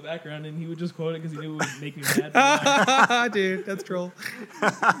Central in the background, and he would just quote it because he knew it would make me mad. Dude, that's troll.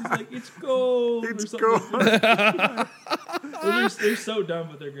 He's like, "It's gold." or It's something gold. like that. They're so dumb,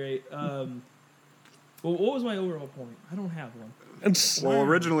 but they're great. Well, what was my overall point? I don't have one. Well,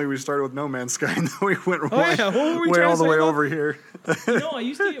 originally we started with No Man's Sky, and then we went yeah, what were we way trying all to the say way about- over here. You know, I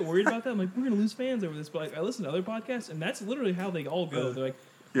used to get worried about that. I'm like, we're gonna lose fans over this, but like, I listen to other podcasts, and that's literally how they all go. They're like,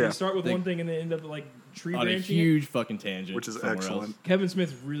 Yeah. they start with They- one thing and they end up like tree On a branching. huge fucking tangent, Which is somewhere excellent. else. Kevin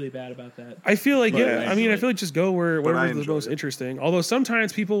Smith's really bad about that. I feel like, But yeah. I I mean, I enjoy feel like just go where I whatever's the enjoy most it. interesting. Although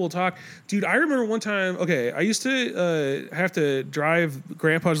sometimes people will talk. Dude, I remember one time. Okay, I used to have to drive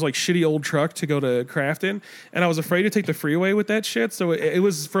Grandpa's like shitty old truck to go to Crafton, and I was afraid to take the freeway with that shit. So it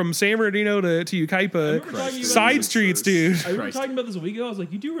was from San Bernardino to remember talking Yucaipa, about side this- streets, dude. I remember Christ. talking about this a week ago. I was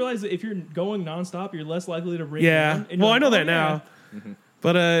like, you do realize that if you're going nonstop, you're less likely to break Yeah. down? And Well, you're I know like, that "Oh, yeah." now.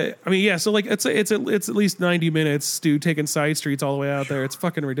 But I mean, yeah. So like, it's at least 90 minutes, dude, taking side streets all the way out there. It's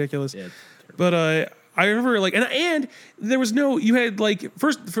fucking ridiculous. Yeah, it's But I remember like, and there was no. You had like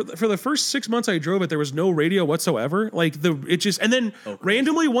for the first 6 months I drove it, there was no radio whatsoever. Like and then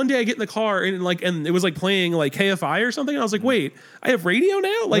randomly one day I get in the car and it was like playing like KFI or something. And I was like, wait, I have radio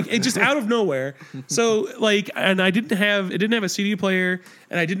now? Like it just out of nowhere. So like, and it didn't have a CD player,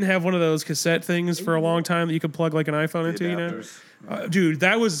 and I didn't have one of those cassette things for a long time that you could plug like an iPhone into. You know. adapters. Dude,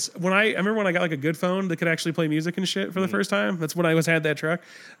 that was when I remember when I got like a good phone that could actually play music and shit for the first time. That's when I had that truck.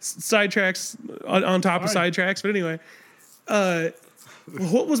 Sidetracks on top of sidetracks. But anyway,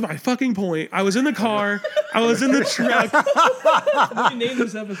 what was my fucking point? I was in the car. I was in the truck. We can name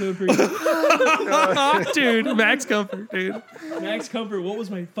this episode for you. Dude, Max Comfort, dude. Max Comfort, what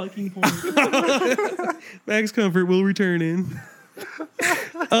was my fucking point? Max Comfort will return in.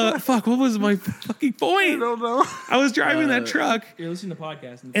 Fuck, what was my fucking I point? don't know. I was driving that truck You're listening to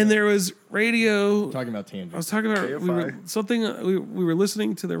podcasts. and there was radio. talking about I tangents. was talking about KFI. we were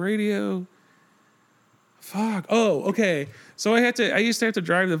listening to the radio. Fuck. Oh, okay. So I used to have to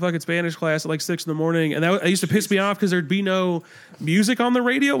drive to fucking Spanish class at like 6 in the morning, and that used to piss me off because there'd be no music on the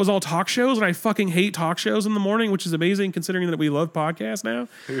radio. It was all talk shows, and I fucking hate talk shows in the morning, which is amazing considering that we love podcasts now.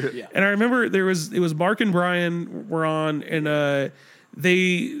 Yeah. And I remember it was Mark and Brian were on, and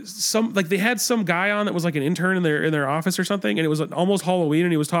they had some guy on that was like an intern in their office or something, and it was almost Halloween,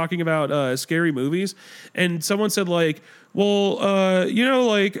 and he was talking about scary movies, and someone said like, well,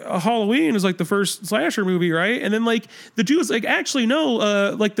 like Halloween is like the first slasher movie, right? And then like the dude was like, actually no,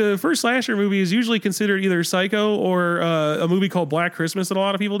 like the first slasher movie is usually considered either Psycho or a movie called Black Christmas that a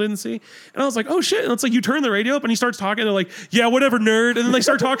lot of people didn't see. And I was like, oh shit! And it's like you turn the radio up and he starts talking. They're like, yeah, whatever, nerd. And then they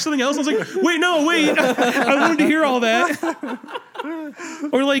start talking something else. I was like, wait, I wanted to hear all that.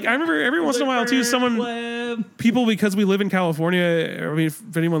 Or like I remember every once in a while too, people, because we live in California, I mean,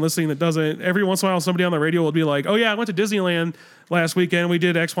 if anyone listening that doesn't, every once in a while somebody on the radio will be like, oh yeah, I went to Disneyland last weekend, we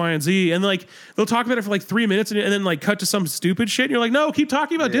did X, Y, and Z, and like they'll talk about it for like 3 minutes and then like cut to some stupid shit and you're like, no, keep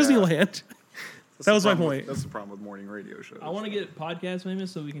talking about Disneyland. That was my point. That's the problem with morning radio shows. I want to get podcast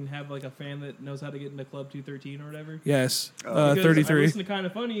famous so we can have like a fan that knows how to get into Club 213 or whatever. Yes. Because 33. I listened to Kind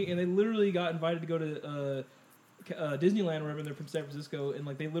of Funny, and they literally got invited to go to Disneyland, wherever they're from San Francisco, and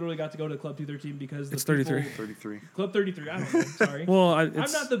like they literally got to go to Club 213 because It's 33. 33. Club 33. I don't know. Sorry. Well, I'm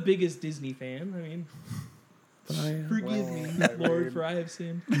not the biggest Disney fan. I mean, forgive me, Lord, for I have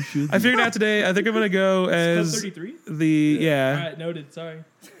sinned. I figured out today. I think I'm gonna go Club as 33. the All right, noted. Sorry.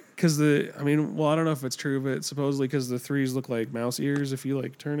 Because I don't know if it's true, but supposedly because the threes look like mouse ears if you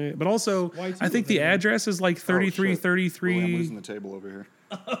like turn it. But also, I think the address is like 3333. I'm losing the table over here.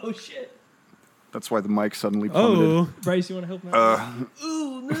 Oh shit. That's why the mic suddenly plummeted. Oh, Bryce, you want to help me out?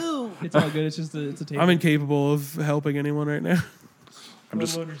 Ooh, no. It's all good. It's just it's a table. I'm incapable of helping anyone right now. I'm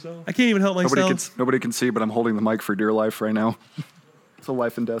just. I can't even help myself. Nobody can see, but I'm holding the mic for dear life right now. It's a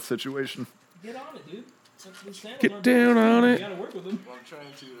life and death situation. Get on it, dude. Get down on it. You gotta work with them. I'm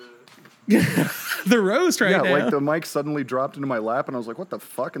trying to. The roast right now. Yeah, like the mic suddenly dropped into my lap, and I was like, "What the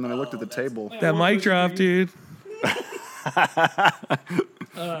fuck?" And then I looked at the table. That mic drop, dude.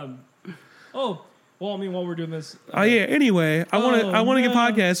 Oh, well, I mean, while we're doing this, Oh yeah. Anyway, I want to get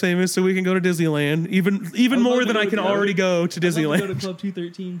podcast famous so we can go to Disneyland even more than I can already go to I'd love to Disneyland. go to Club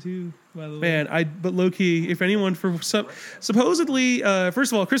 213 too. By the way, Man, but low key, if anyone supposedly,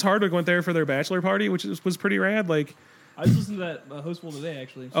 first of all, Chris Hardwick went there for their bachelor party, which was pretty rad. Like, I was listening to that Hostful today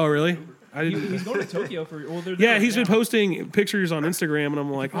actually. oh really? I didn't. He's going to Tokyo for. Well, they're Yeah, there he's now. been posting pictures on Instagram, and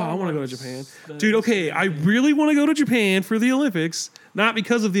I'm like, oh, I want to go to Japan, The- dude. Okay, I really want to go to Japan for the Olympics, not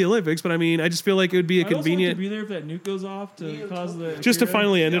because of the Olympics, but I mean, I just feel like it would be a I'd also like convenient, to be there if that nuke goes off to cause the just to Akira.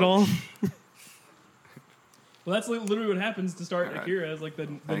 finally end it all. Well, that's literally what happens to start Alright. Akira. Is like the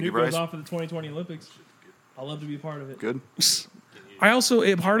Thank you, nuke goes Bryce. off for the 2020 Olympics. I'd love to be a part of it. Good. I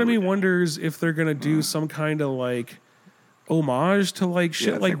also, part of me wonders if they're gonna do some kind of like homage to like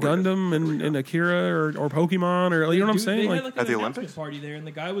shit I like think we're good. Gundam and Akira or Pokemon or you know what I'm Dude, saying? They Like, had like At an the announcement Olympics? party there, and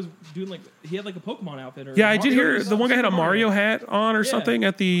the guy was doing like he had like a Pokemon outfit. Or yeah, I did hear Mario- the one guy had a Super Mario hat on or Yeah. something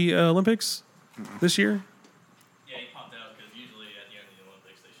at the Olympics this year. Yeah, he popped out because usually at the end of the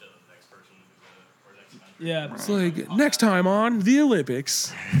Olympics they show the next person who's or next country. Yeah, It's like next time on the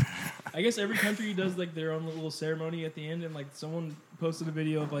Olympics. I guess every country does like their own little ceremony at the end, and like someone posted a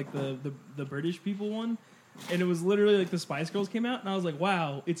video of like the British people one, and it was literally like the Spice Girls came out, and I was like,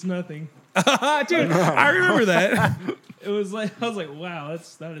 wow, it's nothing. Dude, I remember that. It was like I was like, wow,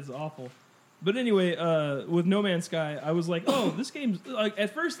 that is awful. But anyway, with No Man's Sky, I was like, oh, this game's like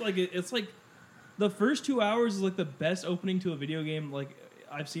at first like it's like the first 2 hours is like the best opening to a video game like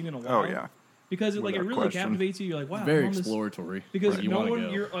I've seen in a while. Oh yeah. Because it, like it Without really question. captivates you. You're like, wow, It's very I'm on this- exploratory. Because where you no wanna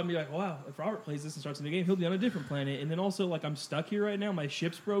one, go. I'm like, wow, if Robert plays this and starts a new game, he'll be on a different planet. And then also, like, I'm stuck here right now. My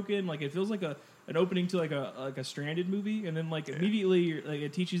ship's broken. Like, it feels like an opening to like a Stranded movie. And then like immediately, like,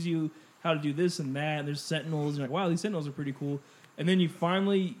 it teaches you how to do this and that. And there's sentinels. And you're like, wow, these sentinels are pretty cool. And then you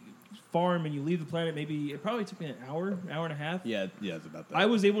finally farm and you leave the planet. Maybe it probably took me an hour and a half. Yeah, it's about that. I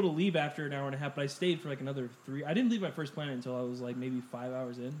was able to leave after an hour and a half, but I stayed for like another 3. I didn't leave my first planet until I was like maybe 5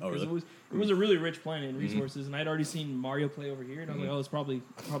 hours in. Oh, 'Cause really? It was a really rich planet in resources, and I'd already seen Mario play over here, and I was like, oh,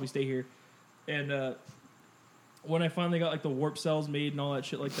 I'll probably stay here. And when I finally got like the warp cells made and all that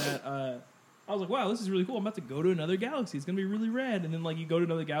shit like that, I was like, wow, this is really cool. I'm about to go to another galaxy. It's gonna be really rad. And then like you go to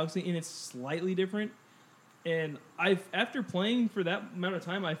another galaxy, and it's slightly different. And after playing for that amount of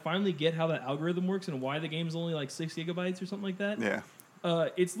time, I finally get how the algorithm works and why the game's only like 6 gigabytes or something like that. Yeah.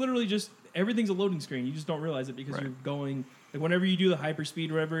 It's literally just everything's a loading screen. You just don't realize it because Right. you're going Like whenever you do the hyperspeed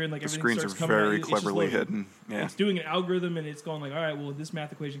or whatever, and like The everything screens are starts coming at very you, it's just cleverly loading. hidden. Yeah. It's doing an algorithm and it's going like, all right, well, this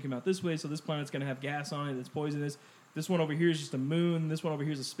math equation came out this way, so this planet's going to have gas on it that's poisonous. This one over here is just a moon. This one over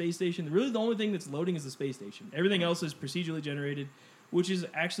here is a space station. Really, the only thing that's loading is the space station. Everything else is procedurally generated, which is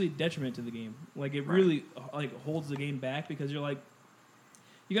actually a detriment to the game. Like, it really like holds the game back because you're like,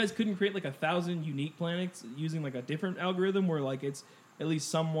 you guys couldn't create like 1,000 unique planets using like a different algorithm where like it's at least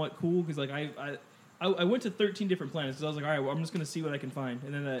somewhat cool because like I went to 13 different planets because I was like, all right, well, I'm just going to see what I can find.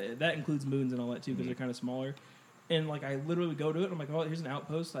 And then that includes moons and all that, too, because they're kind of smaller. And, like, I literally go to it. And I'm like, oh, here's an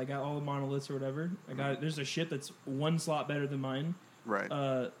outpost. I got all the monoliths or whatever. There's a ship that's one slot better than mine. Right.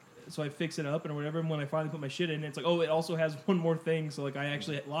 So I fix it up and whatever. And when I finally put my shit in, it's like, oh, it also has one more thing. So, like, I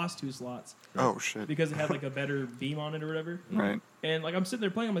actually lost 2 slots. Oh, shit. Because it had, like, a better beam on it or whatever. Right. And, like, I'm sitting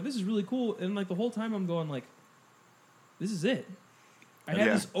there playing. I'm like, this is really cool. And, like, the whole time I'm going, like, this is it. I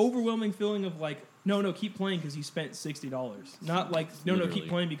had this overwhelming feeling of, like, no, keep playing because you spent $60. Not like, no, keep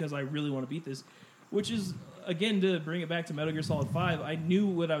playing because I really want to beat this. Which is, again, to bring it back to Metal Gear Solid 5, I knew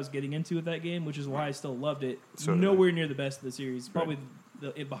what I was getting into with that game, which is why I still loved it. So nowhere near the best of the series. Probably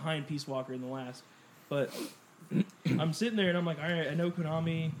behind Peace Walker in the last. But I'm sitting there and I'm like, all right, I know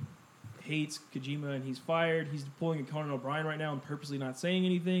Konami hates Kojima and he's fired. He's pulling a Conan O'Brien right now and purposely not saying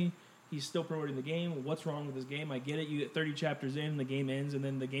anything. He's still promoting the game. What's wrong with this game? I get it. You get 30 chapters in, the game ends, and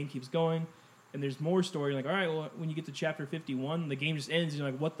then the game keeps going. And there's more story. Like, all right, well, when you get to chapter 51, the game just ends. And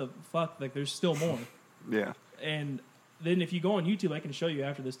you're like, what the fuck? Like, there's still more. Yeah. And then if you go on YouTube, I can show you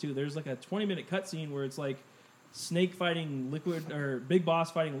after this, too. There's, like, a 20-minute cutscene where it's, like, Snake fighting Liquid, or Big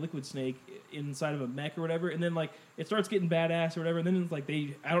Boss fighting Liquid Snake inside of a mech or whatever. And then, like, it starts getting badass or whatever. And then it's like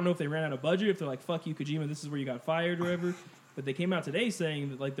I don't know if they ran out of budget, if they're like, fuck you, Kojima, this is where you got fired or whatever. But they came out today saying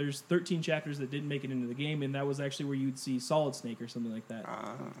that like there's 13 chapters that didn't make it into the game, and that was actually where you'd see Solid Snake or something like that.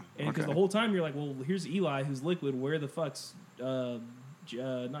 And because the whole time you're like, well, here's Eli who's Liquid. Where the fuck's not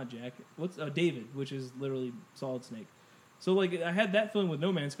Jack? What's David, which is literally Solid Snake. So like I had that feeling with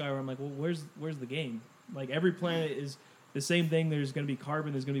No Man's Sky where I'm like, well, where's the game? Like every planet is the same thing. There's going to be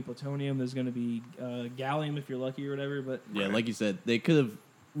carbon. There's going to be plutonium. There's going to be gallium if you're lucky or whatever. But yeah, like you said, they could have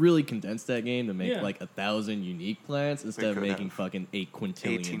really condensed that game to make like 1,000 unique planets instead of making fucking 8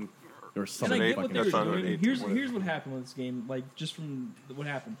 quintillion 18 or something. And I get what they were doing. 18, Here's what happened with this game. Like just from what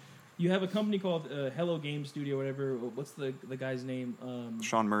happened, you have a company called Hello Game Studio, whatever. What's the guy's name?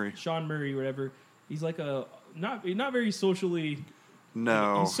 Sean Murray. Sean Murray, whatever. He's like a not very socially.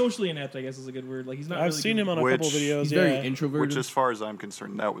 No. He's socially inept, I guess is a good word. Like he's not. I've really seen good. him on a couple videos. He's yeah. very introverted. Which, as far as I'm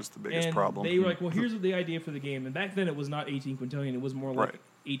concerned, that was the biggest and problem. They were like, well, here's the idea for the game. And back then it was not 18 quintillion. It was more like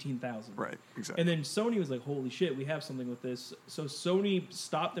 18,000. Right, exactly. And then Sony was like, holy shit, we have something with this. So Sony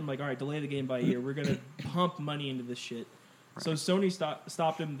stopped them, like, all right, delay the game by a year. We're going to pump money into this shit. Right. So Sony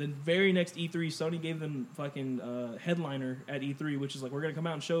stopped them. Then very next E3, Sony gave them fucking headliner at E3, which is like, we're going to come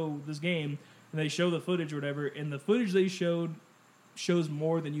out and show this game. And they show the footage or whatever. And the footage they showed shows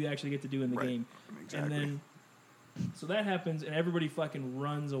more than you actually get to do in the game. Exactly. And then, so that happens, and everybody fucking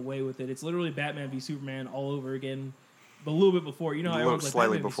runs away with it. It's literally Batman v Superman all over again. But a little bit before. You know how everyone's like,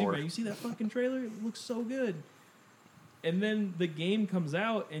 slightly Batman v before. Superman. You see that fucking trailer? It looks so good. And then the game comes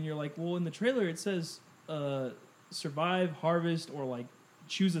out, and you're like, well, in the trailer it says survive, harvest, or like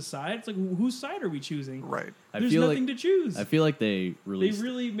choose a side. It's like, whose side are we choosing? Right. There's nothing to choose. I feel like they They released.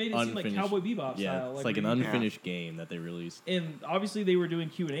 really made it seem like Cowboy Bebop style. It's like an unfinished game that they released. And obviously they were doing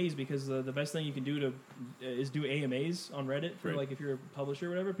Q&As because the best thing you can do is do AMAs on Reddit for like if you're a publisher or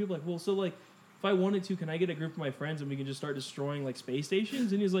whatever. People are like, well, so like if I wanted to, can I get a group of my friends and we can just start destroying like space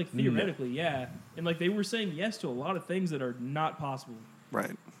stations? And he's like, theoretically, yeah. And like they were saying yes to a lot of things that are not possible.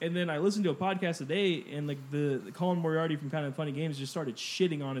 Right. And then I listened to a podcast today, and like the Colin Moriarty from Kind of Funny Games just started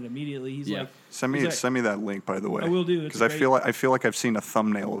shitting on it immediately. He's like, send me that link, by the way. I will do, because I feel like I've seen a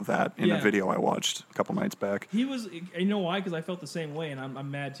thumbnail of that in a video I watched a couple nights back. He was, you know why? Because I felt the same way, and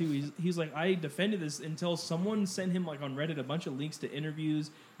I'm mad too. He's like, I defended this until someone sent him like on Reddit a bunch of links to interviews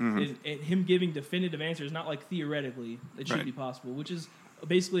and him giving definitive answers, not like theoretically it should be possible, which is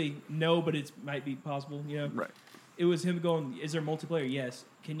basically no, but it might be possible. You know, right. It was him going, is there multiplayer? Yes.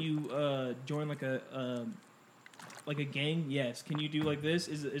 Can you join like a gang? Yes. Can you do like this?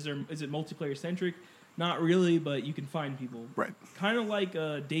 Is it multiplayer centric? Not really, but you can find people. Right. Kind of like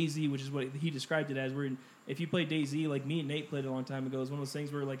DayZ, which is what he described it as. Where if you play DayZ, like me and Nate played it a long time ago, it's one of those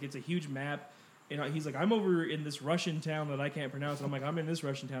things where like it's a huge map And he's like, I'm over in this Russian town that I can't pronounce. And I'm like, I'm in this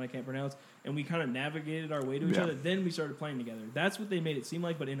Russian town I can't pronounce. And we kind of navigated our way to each other. Then we started playing together. That's what they made it seem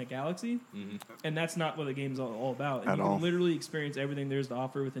like, but in a galaxy. Mm-hmm. And that's not what the game's all about. And At you all. can literally experience everything there's to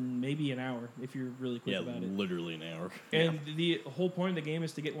offer within maybe an hour if you're really quick Yeah, about it. literally an hour. And the whole point of the game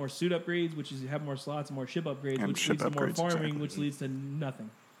is to get more suit upgrades, which is you have more slots and more ship upgrades, And which ship leads to more upgrades, farming, exactly. which leads to nothing.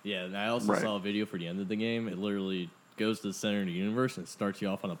 Yeah, and I also Right. saw a video for the end of the game. It literally goes to the center of the universe and starts you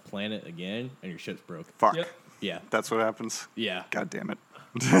off on a planet again, and your ship's broke. Fuck. Yep. Yeah, That's what happens. yeah. God damn it.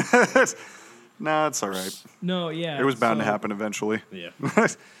 Nah, it's all right. No, yeah. It was bound to so- happen eventually. Yeah.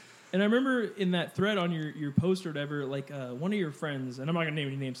 And I remember in that thread on your post or whatever, like one of your friends, and I'm not gonna name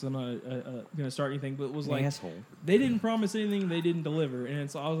any names, so I'm not gonna start anything, but it was like Asshole. they didn't promise anything, they didn't deliver, and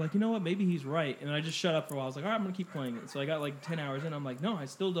so I was like, you know what, maybe he's right, and I just shut up for a while. I was like, all right, I'm gonna keep playing it. So I got like 10 hours in. I'm like, no, I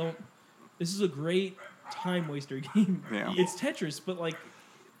still don't. This is a great time waster game. Yeah. It's Tetris, but like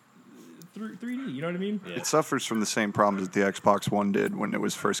 3D. You know what I mean? Yeah. It suffers from the same problems that the Xbox One did when it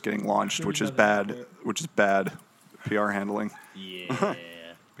was first getting launched, There's which is nothing bad. for it. Which is bad PR handling Yeah.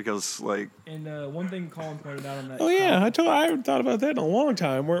 because like And one thing Colin pointed out on that. Oh yeah, I haven't thought about that in a long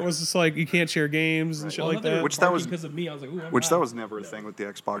time. Where it was just like you can't share games and shit like that. Which that was- because of me. I was like, ooh, I'm which that out. was never a thing with the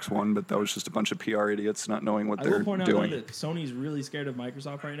Xbox One, but that was just a bunch of PR idiots not knowing what I they're will point out though, doing. that Sony's really scared of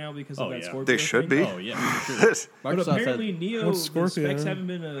Microsoft right now because of Oh, that yeah. Scorpio They should thing. be. Oh yeah. For sure. But Microsoft apparently, had, Neo, What's the Scorpio? specs haven't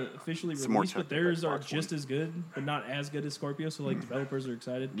been officially It's more released, but technical theirs are Xbox just as good, but not as good as Scorpio. So like developers are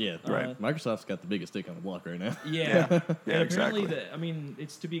excited. yeah. Right. Microsoft's got the biggest dick on the block right now. Yeah, Yeah, and apparently, exactly. I mean,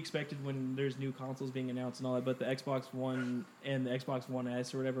 it's to be expected when there's new consoles being announced and all that. But the Xbox One and the Xbox One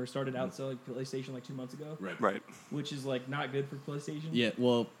S or whatever started out selling PlayStation like 2 months ago, Right. which is like not good for PlayStation. Yeah.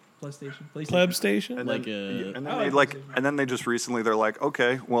 Well, PlayStation. Pleb Station. And Like, then, and then I they like like, PlayStation. and then they just recently they're like,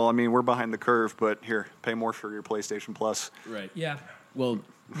 okay, well, I mean, we're behind the curve, but here, pay more for your PlayStation Plus. right. Yeah, Well,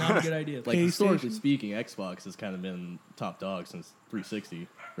 not a good idea. like historically PlayStation? speaking, Xbox has kind of been top dog since 360,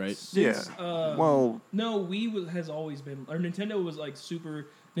 right? Since, Yeah. Well, no, has always been, or Nintendo was like super.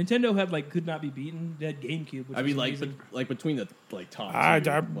 Nintendo had like could not be beaten. They had GameCube. Which I mean, was like, amazing. like between the like top. I two,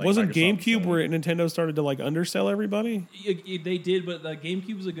 like wasn't Microsoft and GameCube Sony. where Nintendo started to like undersell everybody. They did, but the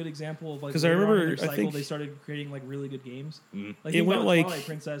GameCube was a good example of like 'Cause I later on in remember, their I cycle think- they started creating like really good games. Mhm. Like It think went, about like- Twilight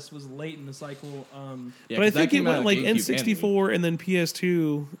Princess was late in the cycle. Yeah, But I 'cause that think it came out went on like GameCube and N64 and then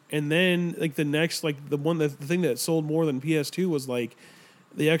PS2, and then like the next like the thing that sold more than PS2 was like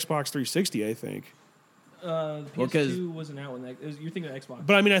the Xbox 360, I think. Well, 'cause- PS2 wasn't out when that. You're thinking of Xbox.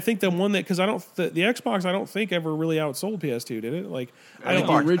 But I mean, I think the one that because I don't the Xbox I don't think ever really outsold PS2, did it? Like I don't.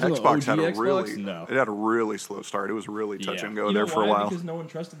 Xbox- the original Xbox had a OG Xbox? really, No. it had a really slow start. It was really touch Yeah. and go you there know for a why? while. Because no one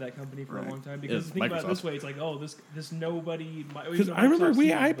trusted that company for a Right. long time. Because It's think about it this Microsoft. way: it's like, oh, this nobody. Because I remember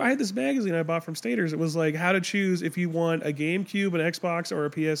I had this magazine I bought from Staters. It was like how to choose if you want a GameCube, an Xbox, or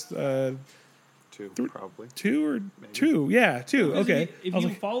a PS2 Two, probably. or two. Yeah, two. Because Okay. If I was you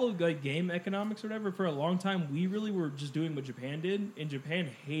like, followed like game economics or whatever for a long time, we really were just doing what Japan did, and Japan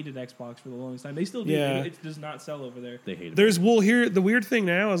hated Xbox for the longest time. They still do. Yeah. It does not sell over there. They hated. there's here the weird thing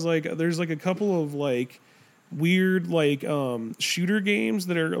now is like there's like a couple of like weird like shooter games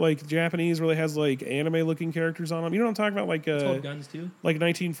that are like Japanese where they has like anime looking characters on them. You know what I'm talking about? Like It's called Guns too. like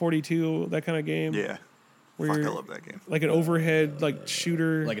 1942 that kind of game. Yeah. Where Fuck, I you're love that game. like an overhead like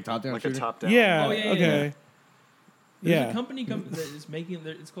shooter. like a top-down Like shooter. a top down. yeah. Oh, yeah, yeah, okay. yeah. There's Yeah. a company that is making.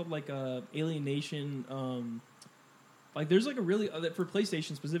 It's called like Alien Nation. Like there's like a really for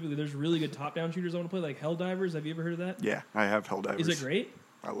PlayStation specifically. There's really good top-down shooters I want to play. Like Helldivers. Have you ever heard of that? Yeah, I have Helldivers. Is it great?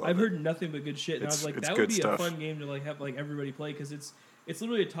 I love I've it. heard nothing but good shit, and I was It's- like, it's that good would be stuff. a fun game to like have like everybody play because it's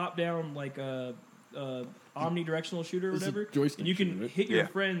literally a top-down like omnidirectional shooter or It's a whatever, joystick and you can shooter, right? hit your Yeah.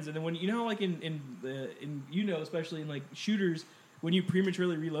 friends, and then when you know how like in especially in like shooters when you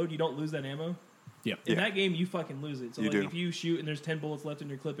prematurely reload, you don't lose that ammo. Yeah. In Yeah. that game, you fucking lose it. So You like do. if you shoot and there's 10 bullets left in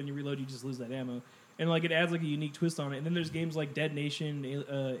your clip and you reload, you just lose that ammo. And like it adds like a unique twist on it. And then there's games like Dead Nation,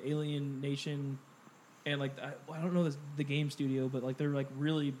 Alien Nation, and like I don't know the game studio, but like they're like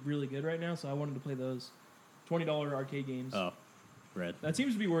really really good right now. So I wanted to play those $20 arcade games. Oh, red. That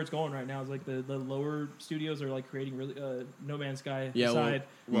seems to be where it's going right now. Is like the lower studios are like creating really No Man's Sky Yeah. aside.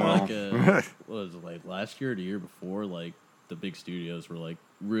 Well, Well. like what was it like last year or the year before? Like the big studios were like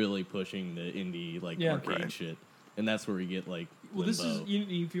really pushing the indie like Yeah. arcade Right. shit, and that's where we get like. Well, this is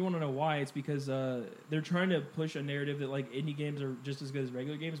Limbo. if you want to know why, it's because they're trying to push a narrative that like indie games are just as good as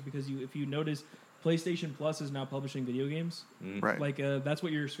regular games. Because if you notice, PlayStation Plus is now publishing video games. Right. Like that's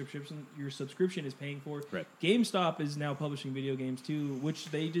what your subscription is paying for. Right. GameStop is now publishing video games too, which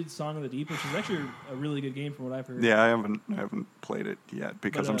they did Song of the Deep, which is actually a really good game from what I've heard. Yeah, I haven't played it yet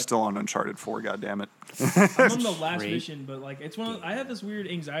because But, I'm still on Uncharted 4. God damn it. I'm on the last Great. mission, but like it's one. I have this weird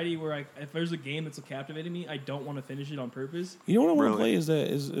anxiety where if there's a game that's captivating me, I don't want to finish it on purpose. You know what I want to Really?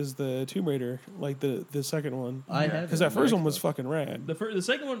 play is the Tomb Raider, like the second one. I have Because it that on first my one was Xbox. fucking rad. The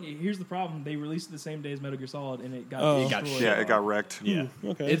second one, here's the problem: they released it the same day as Metal Gear Solid, and it got Oh. It got destroyed. Yeah, it got wrecked. Yeah.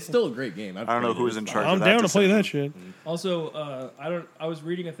 Okay. It's still a great game. I don't know who was in charge of I'm that down to play decision. that shit. Also, I was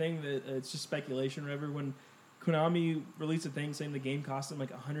reading a thing that it's just speculation. Or whatever. When Konami released a thing saying the game cost them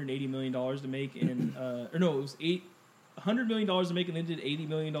like $180 million to make, and or no, it was $100 million to make, and they did $80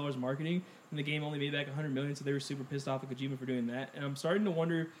 million marketing, and the game only made back $100 million. So they were super pissed off at Kojima for doing that. And I'm starting to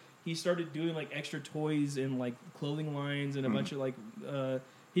wonder. He started doing like extra toys and like clothing lines and a bunch of like.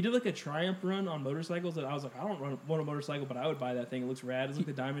 He did like a Triumph run on motorcycles that I was like, I don't want a motorcycle, but I would buy that thing. It looks rad. It's like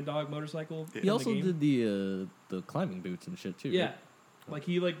the Diamond Dog motorcycle. He also did the climbing boots and shit too. Yeah, right? like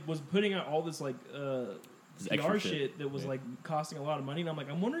he like was putting out all this like This PR extra shit that was Yeah. like costing a lot of money, and I'm like,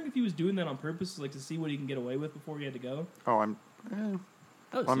 I'm wondering if he was doing that on purpose, like to see what he can get away with before he had to go. Oh, I would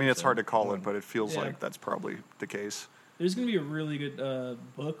I say mean, it's so. hard to call it, but it feels Yeah. like that's probably the case. There's gonna be a really good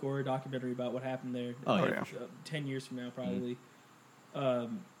book or a documentary about what happened there. Oh, yeah. like, 10 years from now, probably.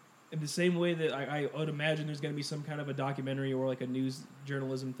 In the same way that I would imagine there's going to be some kind of a documentary or like a news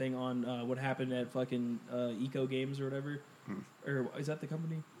journalism thing on what happened at fucking Eco Games or whatever. Or is that the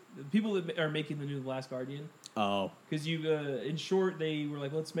company? The people that are making the new The Last Guardian. Oh, Because in short, they were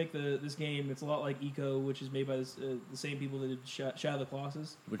like, let's make this game. It's a lot like Eco, which is made by the same people that did Shadow of the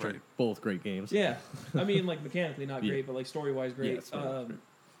Colossus. which Right. are both great games. Yeah, I mean, like mechanically not Yeah. great, but like story wise great. Yeah, story-wise great.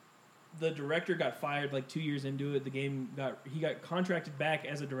 The director got fired like 2 years into it. The game he got contracted back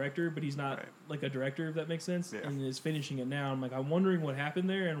as a director, but he's not Right. like a director, if that makes sense. Yeah. And is finishing it now. I'm like, I'm wondering what happened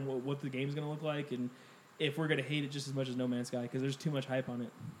there and what the game's gonna look like, and if we're gonna hate it just as much as No Man's Sky because there's too much hype on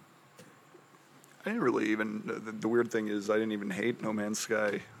it. I didn't really even. The weird thing is, I didn't even hate No Man's Sky.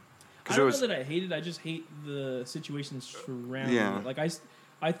 I Because don't know that I hate it. I just hate the situation surrounding Yeah. it. Like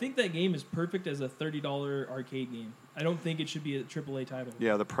I think that game is perfect as a $30 arcade game. I don't think it should be a AAA title.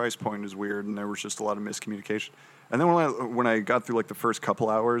 Yeah, the price point is weird, and there was just a lot of miscommunication. And then when I got through like the first couple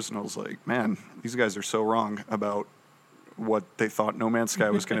hours, and I was like, man, these guys are so wrong about what they thought No Man's Sky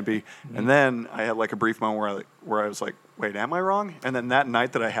was going to be. And then I had like a brief moment where I was like, wait, am I wrong? And then that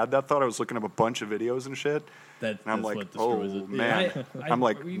night that I had that thought, I was looking up a bunch of videos and shit. That's I'm like, what destroys oh, it. man. I'm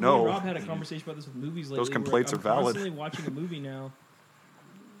like, me no. and Rob had a conversation about this with movies lately. Those where complaints I'm are valid. constantly watching a movie now.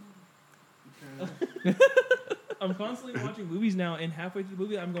 I'm constantly watching movies now, and halfway through the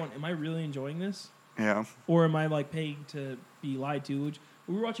movie, I'm going, am I really enjoying this? Yeah. Or am I like paying to be lied to? Which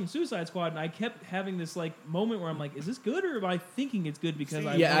we were watching Suicide Squad, and I kept having this like moment where I'm like, is this good, or am I thinking it's good because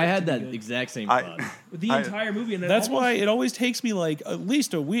I Yeah, want I it had to be that good? exact same I- thought. The entire movie, and then That's almost- why it always takes me like at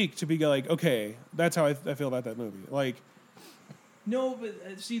least a week to be like, okay, that's how I feel about that movie. Like, No,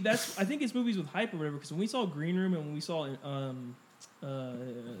 but see, I think it's movies with hype or whatever. Because when we saw Green Room and when we saw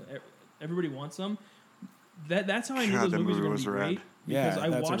Everybody Wants Some, that's how I knew God, those that movies movie were was going to be rad. great. Yeah, Because I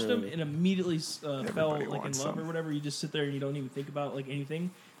that's a watched really- them and immediately fell Everybody like in Wants love Some. or whatever. You just sit there and you don't even think about like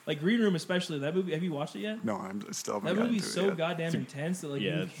anything. Like Green Room, especially that movie. Have you watched it yet? No, I still haven't That gotten movie's to so it yet. goddamn intense that like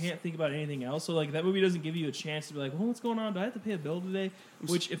Yeah, you it's- can't think about anything else. So like that movie doesn't give you a chance to be like, well, what's going on? Do I have to pay a bill today?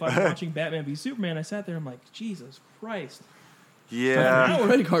 Which if I'm watching Batman v Superman, I sat there. I'm like, Jesus Christ. Yeah.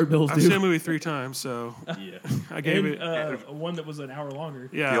 Credit card bills, I've seen the dude. movie 3 times, so Yeah. I gave And, it. one that was an hour longer.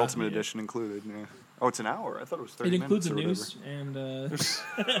 Yeah, The Ultimate Edition included, yeah. Oh, it's an hour. I thought it was 30 It includes a minutes or noose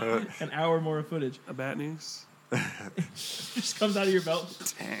and an hour more of footage. a bat news. Just comes out of your belt.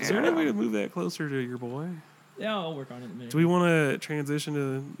 whatever. Is there any way to move that closer to your boy? Yeah, I'll work on it in a minute. Do we want to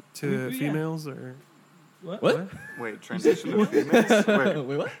transition to Yeah. females or What? What? Wait, transition to females? Wait.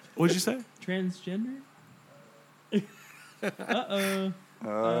 Wait, what? what'd you say? Transgender? Uh-oh.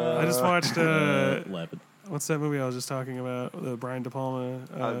 I just watched Lapid. what's that movie I was just talking about? The Brian De Palma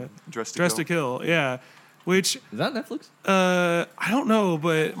Dressed to Dressed Kill. to Kill. Yeah, which Is that Netflix? I don't know,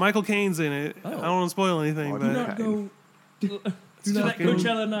 but Michael Caine's in it. Oh. I don't want to spoil anything, Oh, Do but not go to that fucking-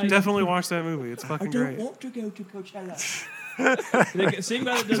 Coachella night. definitely watch that movie. It's I fucking don't great. want to go to Coachella. The same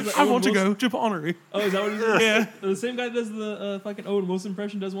guy that does the I Owen want to Wilson- go to Bonnery. Oh, is that what it is? Yeah. The same guy that does the fucking Owen Wilson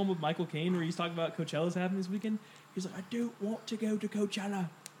impression does one with Michael Caine where he's talking about Coachella's happening this weekend. He's like, I don't want to go to Coachella.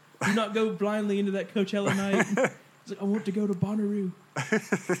 Do not go blindly into that Coachella night. He's like, I want to go to Bonnaroo.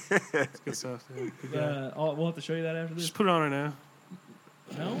 It's good stuff. Dude. Good guy. We'll have to show you that after this. Just put it on her now.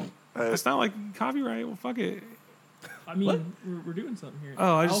 No? It's not like copyright. Well, fuck it. I mean, What? we're doing something here.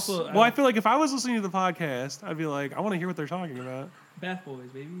 Oh, I also feel like if I was listening to the podcast, I'd be like, I want to hear what they're talking about. Bath Boys,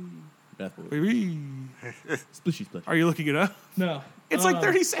 baby. Bath Boys. Baby. Splishy splash. Are you looking it up? No, It's like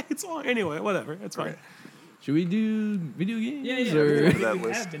 30 seconds long. Anyway, whatever. It's fine. Right. Should we do video games? Yeah. Or? I That think we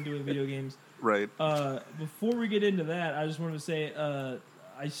list. have been doing video games. Right. Before we get into that, I just wanted to say,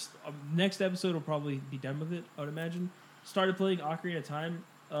 next episode will probably be done with it. I would imagine. Started playing Ocarina of Time.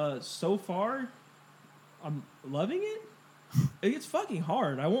 So far, I'm loving it. It's fucking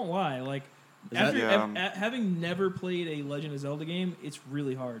hard. I won't lie. Like that- having never played a Legend of Zelda game, it's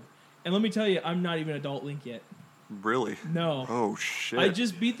really hard. And let me tell you, I'm not even adult Link yet. Really? No. Oh shit. I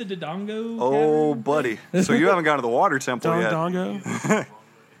just beat the Dodongo. Oh, cavern. buddy. So you haven't gone to the water temple yet? Dongo.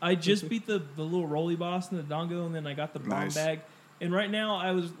 I just beat the little roly boss in the Dodongo, and then I got the bomb Nice. bag. And right now,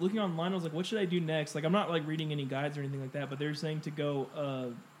 I was looking online. I was like, "What should I do next?" Like, I'm not like reading any guides or anything like that, but they're saying to go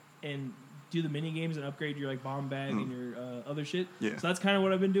and do the mini games and upgrade your like bomb bag and your other shit. Yeah. So that's kind of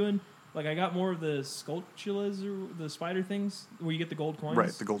what I've been doing. Like, I got more of the sculptulas or the spider things where you get the gold coins. Right,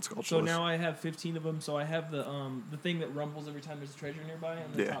 the gold sculpture. So now I have 15 of them. So I have the thing that rumbles every time there's a treasure nearby on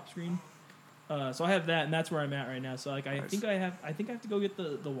the Yeah. top screen. So I have that, and that's where I'm at right now. So like I Nice. think I have to go get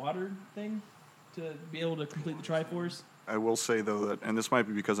the water thing to be able to complete the Triforce. I will say though that, and this might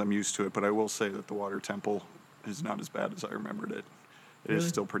be because I'm used to it, but I will say that the water temple is not as bad as I remembered it. It is Really?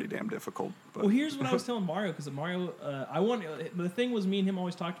 still pretty damn difficult. But Well, here's what I was telling Mario, because Mario, the thing was, me and him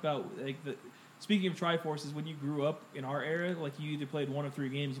always talked about, like, speaking of Triforces, when you grew up in our era, like, you either played one of three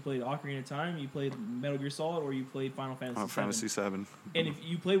games. You played Ocarina of Time, you played Metal Gear Solid, or you played Final Fantasy VII. Fantasy 7. And if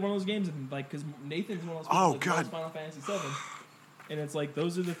you played one of those games, and like, because Nathan's one of those Oh, people that loves God. Final Fantasy VII, and it's like,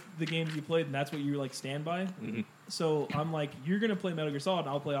 those are the games you played, and that's what you like stand by. Mm-hmm. So I'm like, you're gonna play Metal Gear Solid, and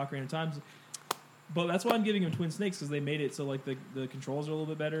I'll play Ocarina of Time. But that's why I'm giving him Twin Snakes, because they made it so like the controls are a little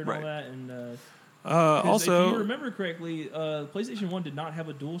bit better and Right. all that. And 'cause if you Also, remember correctly, PlayStation 1 did not have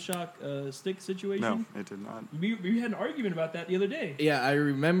a DualShock stick situation. No, it did not. We had an argument about that the other day. Yeah, I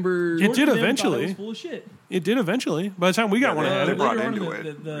remember. It did Jordan and them thought eventually. It was full of shit. it did eventually. By the time we got Yeah, one, it they- had they it. brought later on into in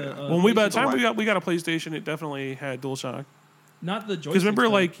it. the When by the PlayStation- time we got a PlayStation, it definitely had DualShock. not the joystick. Because remember,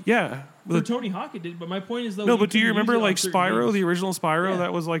 stuff. like, yeah. for Tony Hawk it did. But my point is though. No, you but do you couldn't use remember it on like certain Spyro, games. the original Spyro? Yeah.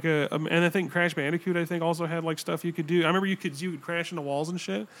 That was like and I think Crash Bandicoot, I think, also had like stuff you could do. I remember you could crash into walls and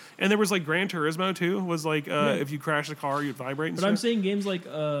shit. And there was like Gran Turismo too. Was like if you crashed a car, you'd vibrate. And But stuff. I'm saying games like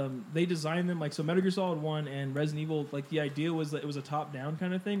they designed them like so. Metal Gear Solid 1 and Resident Evil, like the idea was that it was a top-down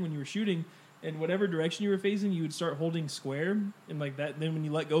kind of thing when you were shooting, and whatever direction you were facing, you would start holding square, and like that. Then when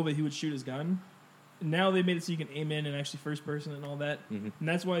you let go of it, he would shoot his gun. And now they made it so you can aim in and actually first person and all that, and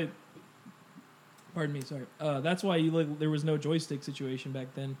that's why. Pardon me, sorry. That's why there was no joystick situation back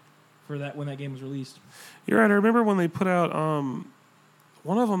then, for that when that game was released. You're right. I remember when they put out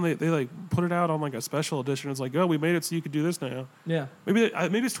one of them. They like put it out on like a special edition. It's like, oh, we made it so you could do this now. Yeah. Maybe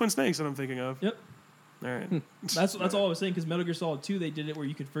it's Twin Snakes that I'm thinking of. Yep. All right. That's all I was saying, because Metal Gear Solid 2, they did it where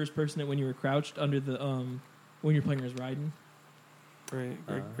you could first person it when you were crouched under the when you're playing as Raiden.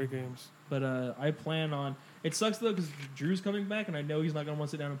 Great games. But I plan on. It sucks though, because Drew's coming back, and I know he's not gonna want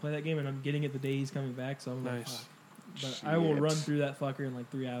to sit down and play that game, and I'm getting it the day he's coming back. So I'm like, Nice. fuck. But I will Shit. run through that fucker in like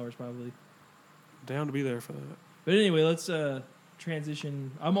 3 hours probably. Down to be there for that. But anyway, let's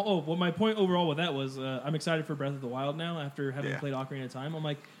transition. Well, my point overall with that was I'm excited for Breath of the Wild now after having Yeah. played Ocarina of Time. I'm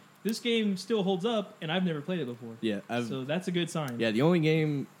like, this game still holds up, and I've never played it before. Yeah, So that's a good sign. the only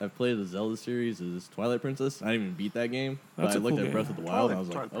game I've played of the Zelda series is Twilight Princess. I didn't even beat that game, That's but I a looked cool at game. Breath of the Wild and I was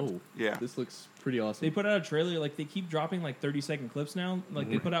Twilight like, Princess. oh, Yeah. this looks pretty awesome. They put out a trailer, like they keep dropping like 30-second clips now. Like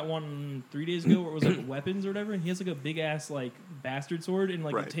they put out one 3 days ago where it was like weapons or whatever, and he has like a big ass like bastard sword, and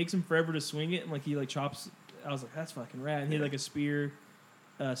like Right. it takes him forever to swing it, and like he like chops. I was like, that's fucking rad. And he had like a spear,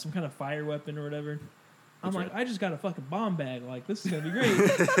 some kind of fire weapon or whatever. I'm like, I just got a fucking bomb bag. Like this is gonna be great.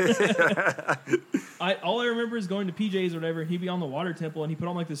 All I remember is going to PJ's or whatever, and he'd be on the water temple, and he put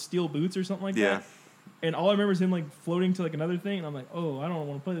on like the steel boots or something like Yeah. that. And all I remember is him like floating to like another thing, and I'm like, oh, I don't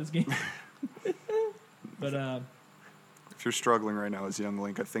want to play this game. But If you're struggling right now as young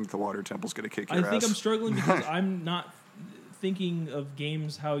Link, I think the water temple's gonna kick your I think ass. I'm struggling because I'm not thinking of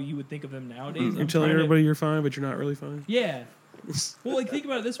games how you would think of them nowadays. You're I'm telling trying to- everybody you're fine, but you're not really fine. Yeah. Well, like think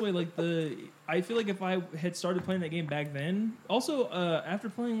about it this way: like I feel like if I had started playing that game back then, also after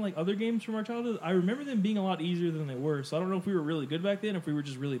playing like other games from our childhood, I remember them being a lot easier than they were. So I don't know if we were really good back then, or if we were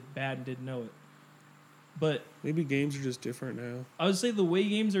just really bad and didn't know it. But Maybe games are just different now. I would say the way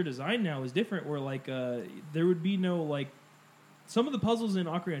games are designed now is different. Where like there would be no like some of the puzzles in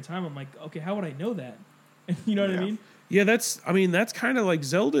Ocarina of Time. I'm like, okay, how would I know that? You know what I Yeah. mean? Yeah, that's kind of like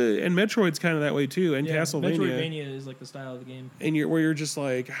Zelda and Metroid's kind of that way too, and Yeah, Castlevania. Metroidvania is like the style of the game. And you're just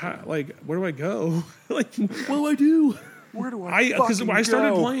like, where do I go? Like, what do I do? Where do I Because I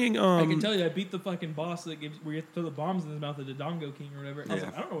started playing. I can tell you, I beat the fucking boss that gives where you have to throw the bombs in the mouth of the Dongo King or whatever. I was Yeah.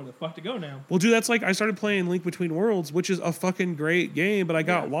 like, I don't know where the fuck to go now. Well, dude, that's like I started playing Link Between Worlds, which is a fucking great game, but I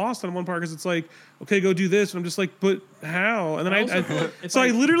got lost on one part because it's like, okay, go do this, and I'm just like, but how? And then also feel like if so I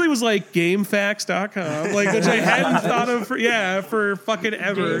I- literally was like GameFAQs.com, like which I hadn't thought of for fucking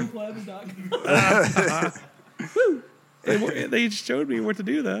ever. Gameplebs.com. And they showed me what to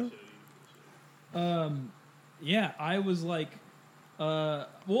do though. Yeah, I was like, well,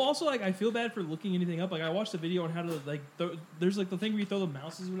 also like I feel bad for looking anything up. Like I watched a video on how to like there's like the thing where you throw the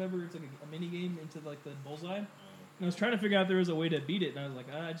mouses or whatever. It's like a mini game into like the bullseye. And I was trying to figure out if there was a way to beat it, and I was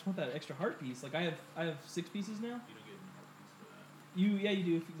like, I just want that extra heart piece. Like I have 6 pieces now. You do. If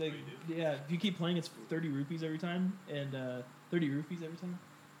you, like, yeah, if you keep playing, it's 30 rupees every time, and 30 rupees every time,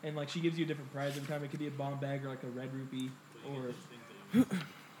 and like she gives you a different prize every time. It could be a bomb bag or like a red rupee or.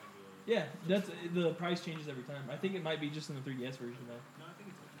 Yeah, that's the price changes every time. I think it might be just in the 3DS version though. No, I think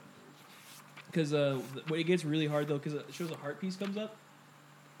it's because when it gets really hard though, because it shows a heart piece comes up,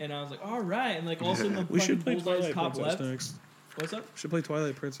 and I was like, all right, and like also in the We should play bullseye's Twilight top Princess left. next. What's up? We should play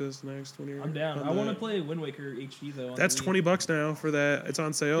Twilight Princess next when you're. I'm down. on I want to that. play Wind Waker HD though. On That's the Wii. $20 now for that. It's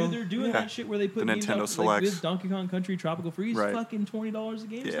on sale. Dude, they're doing Yeah. that shit where they put The games Nintendo out, Selects. like this Donkey Kong Country Tropical Freeze, Right. fucking $20 a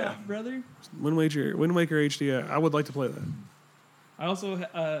game, Yeah. brother. Wind Waker HD. I would like to play that. I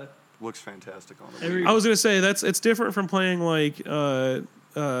also Looks fantastic on the Every- Wii. I was gonna say it's different from playing like the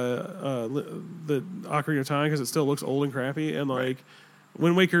Ocarina of Time because it still looks old and crappy, and like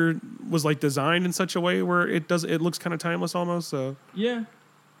Wind Waker was like designed in such a way where it looks kind of timeless almost. So yeah.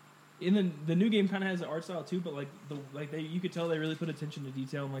 And then the new game kind of has an art style too, but like you could tell they really put attention to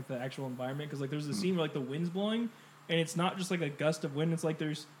detail in like the actual environment because like there's a scene where like the wind's blowing and it's not just like a gust of wind. It's like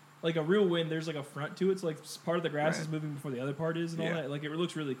there's like a real wind. There's like a front to it. It's like part of the grass is moving before the other part is and all Yeah. that. Like it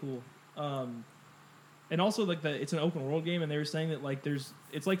looks really cool. And also like it's an open world game, and they were saying that like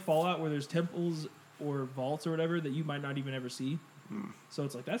it's like Fallout where there's temples or vaults or whatever that you might not even ever see. So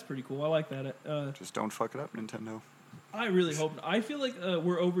it's like that's pretty cool. I like that. Just don't fuck it up, Nintendo. I really hope. I feel like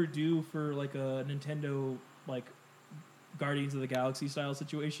we're overdue for like a Nintendo like Guardians of the Galaxy style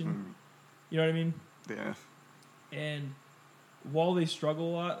situation. You know what I mean? Yeah. And while they struggle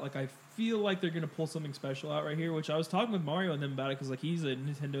a lot, like I feel like they're gonna pull something special out right here. Which I was talking with Mario and them about it because like he's a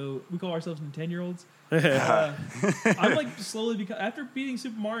Nintendo. We call ourselves Nintendo-year-olds. I'm like slowly after beating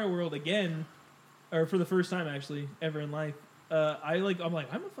Super Mario World again, or for the first time actually ever in life. I'm a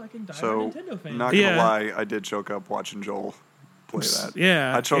fucking diehard So, Nintendo fan. not gonna Yeah. lie, I did choke up watching Joel play that.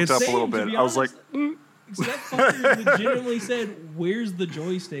 yeah, I choked it's- up a little Same, to bit. be I was like, honest. So that fucker legitimately said, "Where's the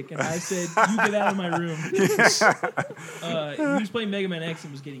joystick?" And I said, "You get out of my room." He was playing Mega Man X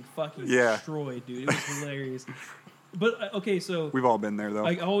and was getting fucking Yeah. destroyed, dude. It was hilarious. But okay, so we've all been there though.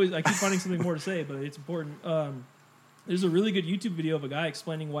 I keep finding something more to say, but it's important. There's a really good YouTube video of a guy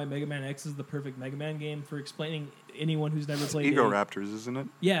explaining why Mega Man X is the perfect Mega Man game for explaining anyone who's never played Ego any- Raptors, isn't it?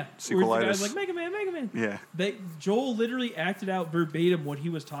 Yeah, where the guy's Sequelitis. like Mega Man, Mega Man. Yeah. Joel literally acted out verbatim what he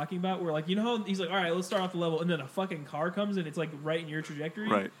was talking about. Where like you know how he's like, all right, let's start off the level, and then a fucking car comes and it's like right in your trajectory.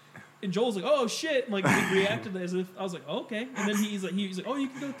 Right. And Joel's like, oh shit, and like he reacted as if I was like, oh, okay. And then he's like, oh, you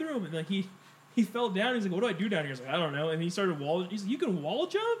can go through him, and like he fell down. He's like, what do I do down here? He's like, I don't know. And he started He's like, you can wall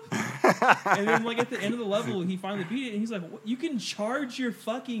jump. And then like at the end of the level, he finally beat it, and he's like, what? You can charge your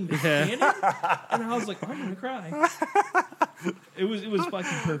fucking cannon. And I was like, I'm gonna cry. It was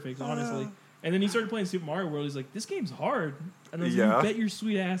fucking perfect, honestly. And then he started playing Super Mario World. He's like, this game's hard. And I was like, Yeah. you bet your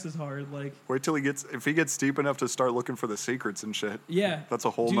sweet ass is hard. Like, Wait till if he gets deep enough to start looking for the secrets and shit. yeah. That's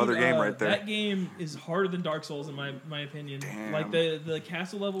a whole Dude, nother game right there. That game is harder than Dark Souls in my opinion. Damn. Like the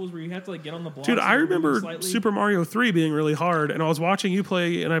castle levels where you have to like get on the blocks. Dude, I and move remember slightly. Super Mario 3 being really hard, and I was watching you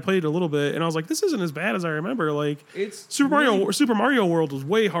play, and I played a little bit, and I was like, this isn't as bad as I remember. Like, It's Super really- Mario World was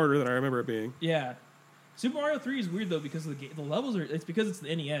way harder than I remember it being. Yeah. Super Mario 3 is weird though because the levels are. It's because it's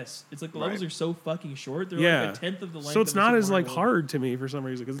the NES. It's like the levels Right. are so fucking short. They're Yeah. like a tenth of the length. So it's of a not Super as Mario like World. hard to me for some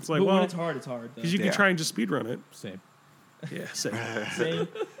reason, because it's like, But well, when it's hard, though. because you can Yeah. try and just speedrun it. Same. Yeah, same. Same.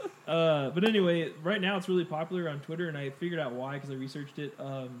 But anyway, right now it's really popular on Twitter, and I figured out why because I researched it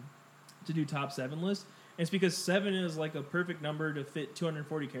to do top 7 list. And it's because 7 is like a perfect number to fit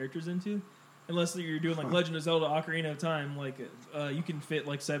 240 characters into. Unless you're doing like Legend of Zelda: Ocarina of Time, like you can fit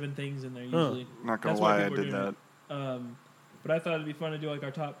like 7 things in there usually. Not gonna That's why lie, I people are did doing that. it. But I thought it'd be fun to do like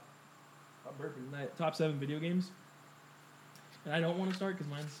our top 7 video games. And I don't want to start because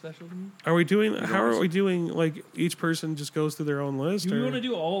mine's special to me. Are we doing? don't How are want we doing? Like each person just goes through their own list. Do we or- want to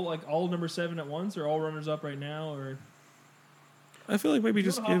do all number 7 at once, or all runners up right now, or I feel like maybe You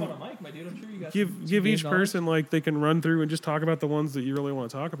just wanna give hop on a mic, my dude. I'm sure you got give some give game each knowledge. person like they can run through and just talk about the ones that you really want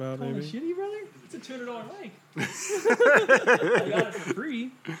to talk about. Calling Maybe. it shitty, brother? It's a $200 mic. I got it for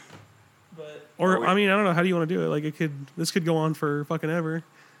free. But Or I mean, I don't know. How do you want to do it? Like this could go on for fucking ever.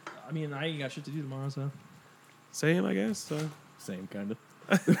 I mean, I ain't got shit to do tomorrow, so Same, I guess. So Same kind of.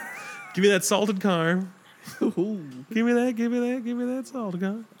 give me that salted carb. Give me that salted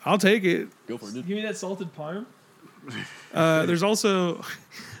carb. I'll take it. Go for it. give me that salted parm. There's also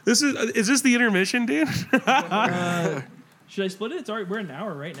is this the intermission, dude? Should I split it? It's already we're an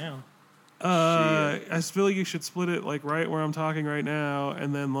hour right now. I feel like you should split it like right where I'm talking right now,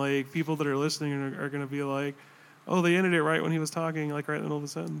 and then like people that are listening are gonna be like, oh, they ended it right when he was talking, like right in the middle of the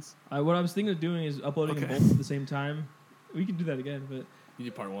sentence. What I was thinking of doing is uploading them Okay. both at the same time. We can do that again, but You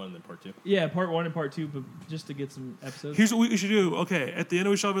did part 1 and then part 2. yeah, part 1 and part 2, but just to get some episodes. Here's what we should do. Okay, at the end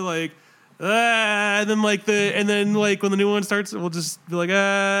of the show, I'll be like, and then like when the new one starts, we'll just be like,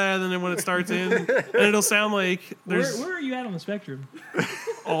 and then when it starts in, and it'll sound like there's where are you at on the spectrum?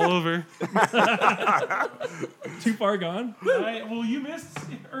 all over. Too far gone? Well, you missed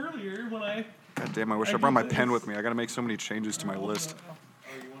earlier when I. God damn, I wish I brought my pen with me. I got to make so many changes to my list.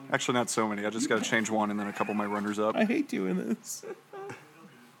 Actually, not so many. I just got to change one and then a couple of my runners up. I hate doing this.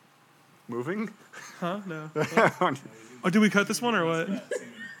 Moving? Huh? No. Oh, did we cut this one or what?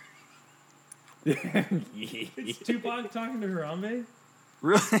 It's Tupac talking to Harambe?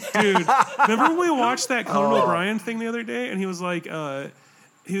 Really? Dude, remember when we watched that Conan O'Brien thing the other day, and he was like, "You're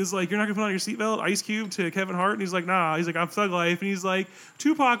not gonna put on your seatbelt?" Ice Cube to Kevin Hart, and he's like, "Nah." He's like, "I'm Thug Life," and he's like,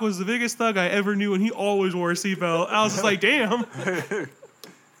 "Tupac was the biggest thug I ever knew, and he always wore a seatbelt." I was just like, "Damn."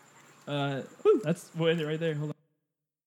 We'll end it right there. Hold on.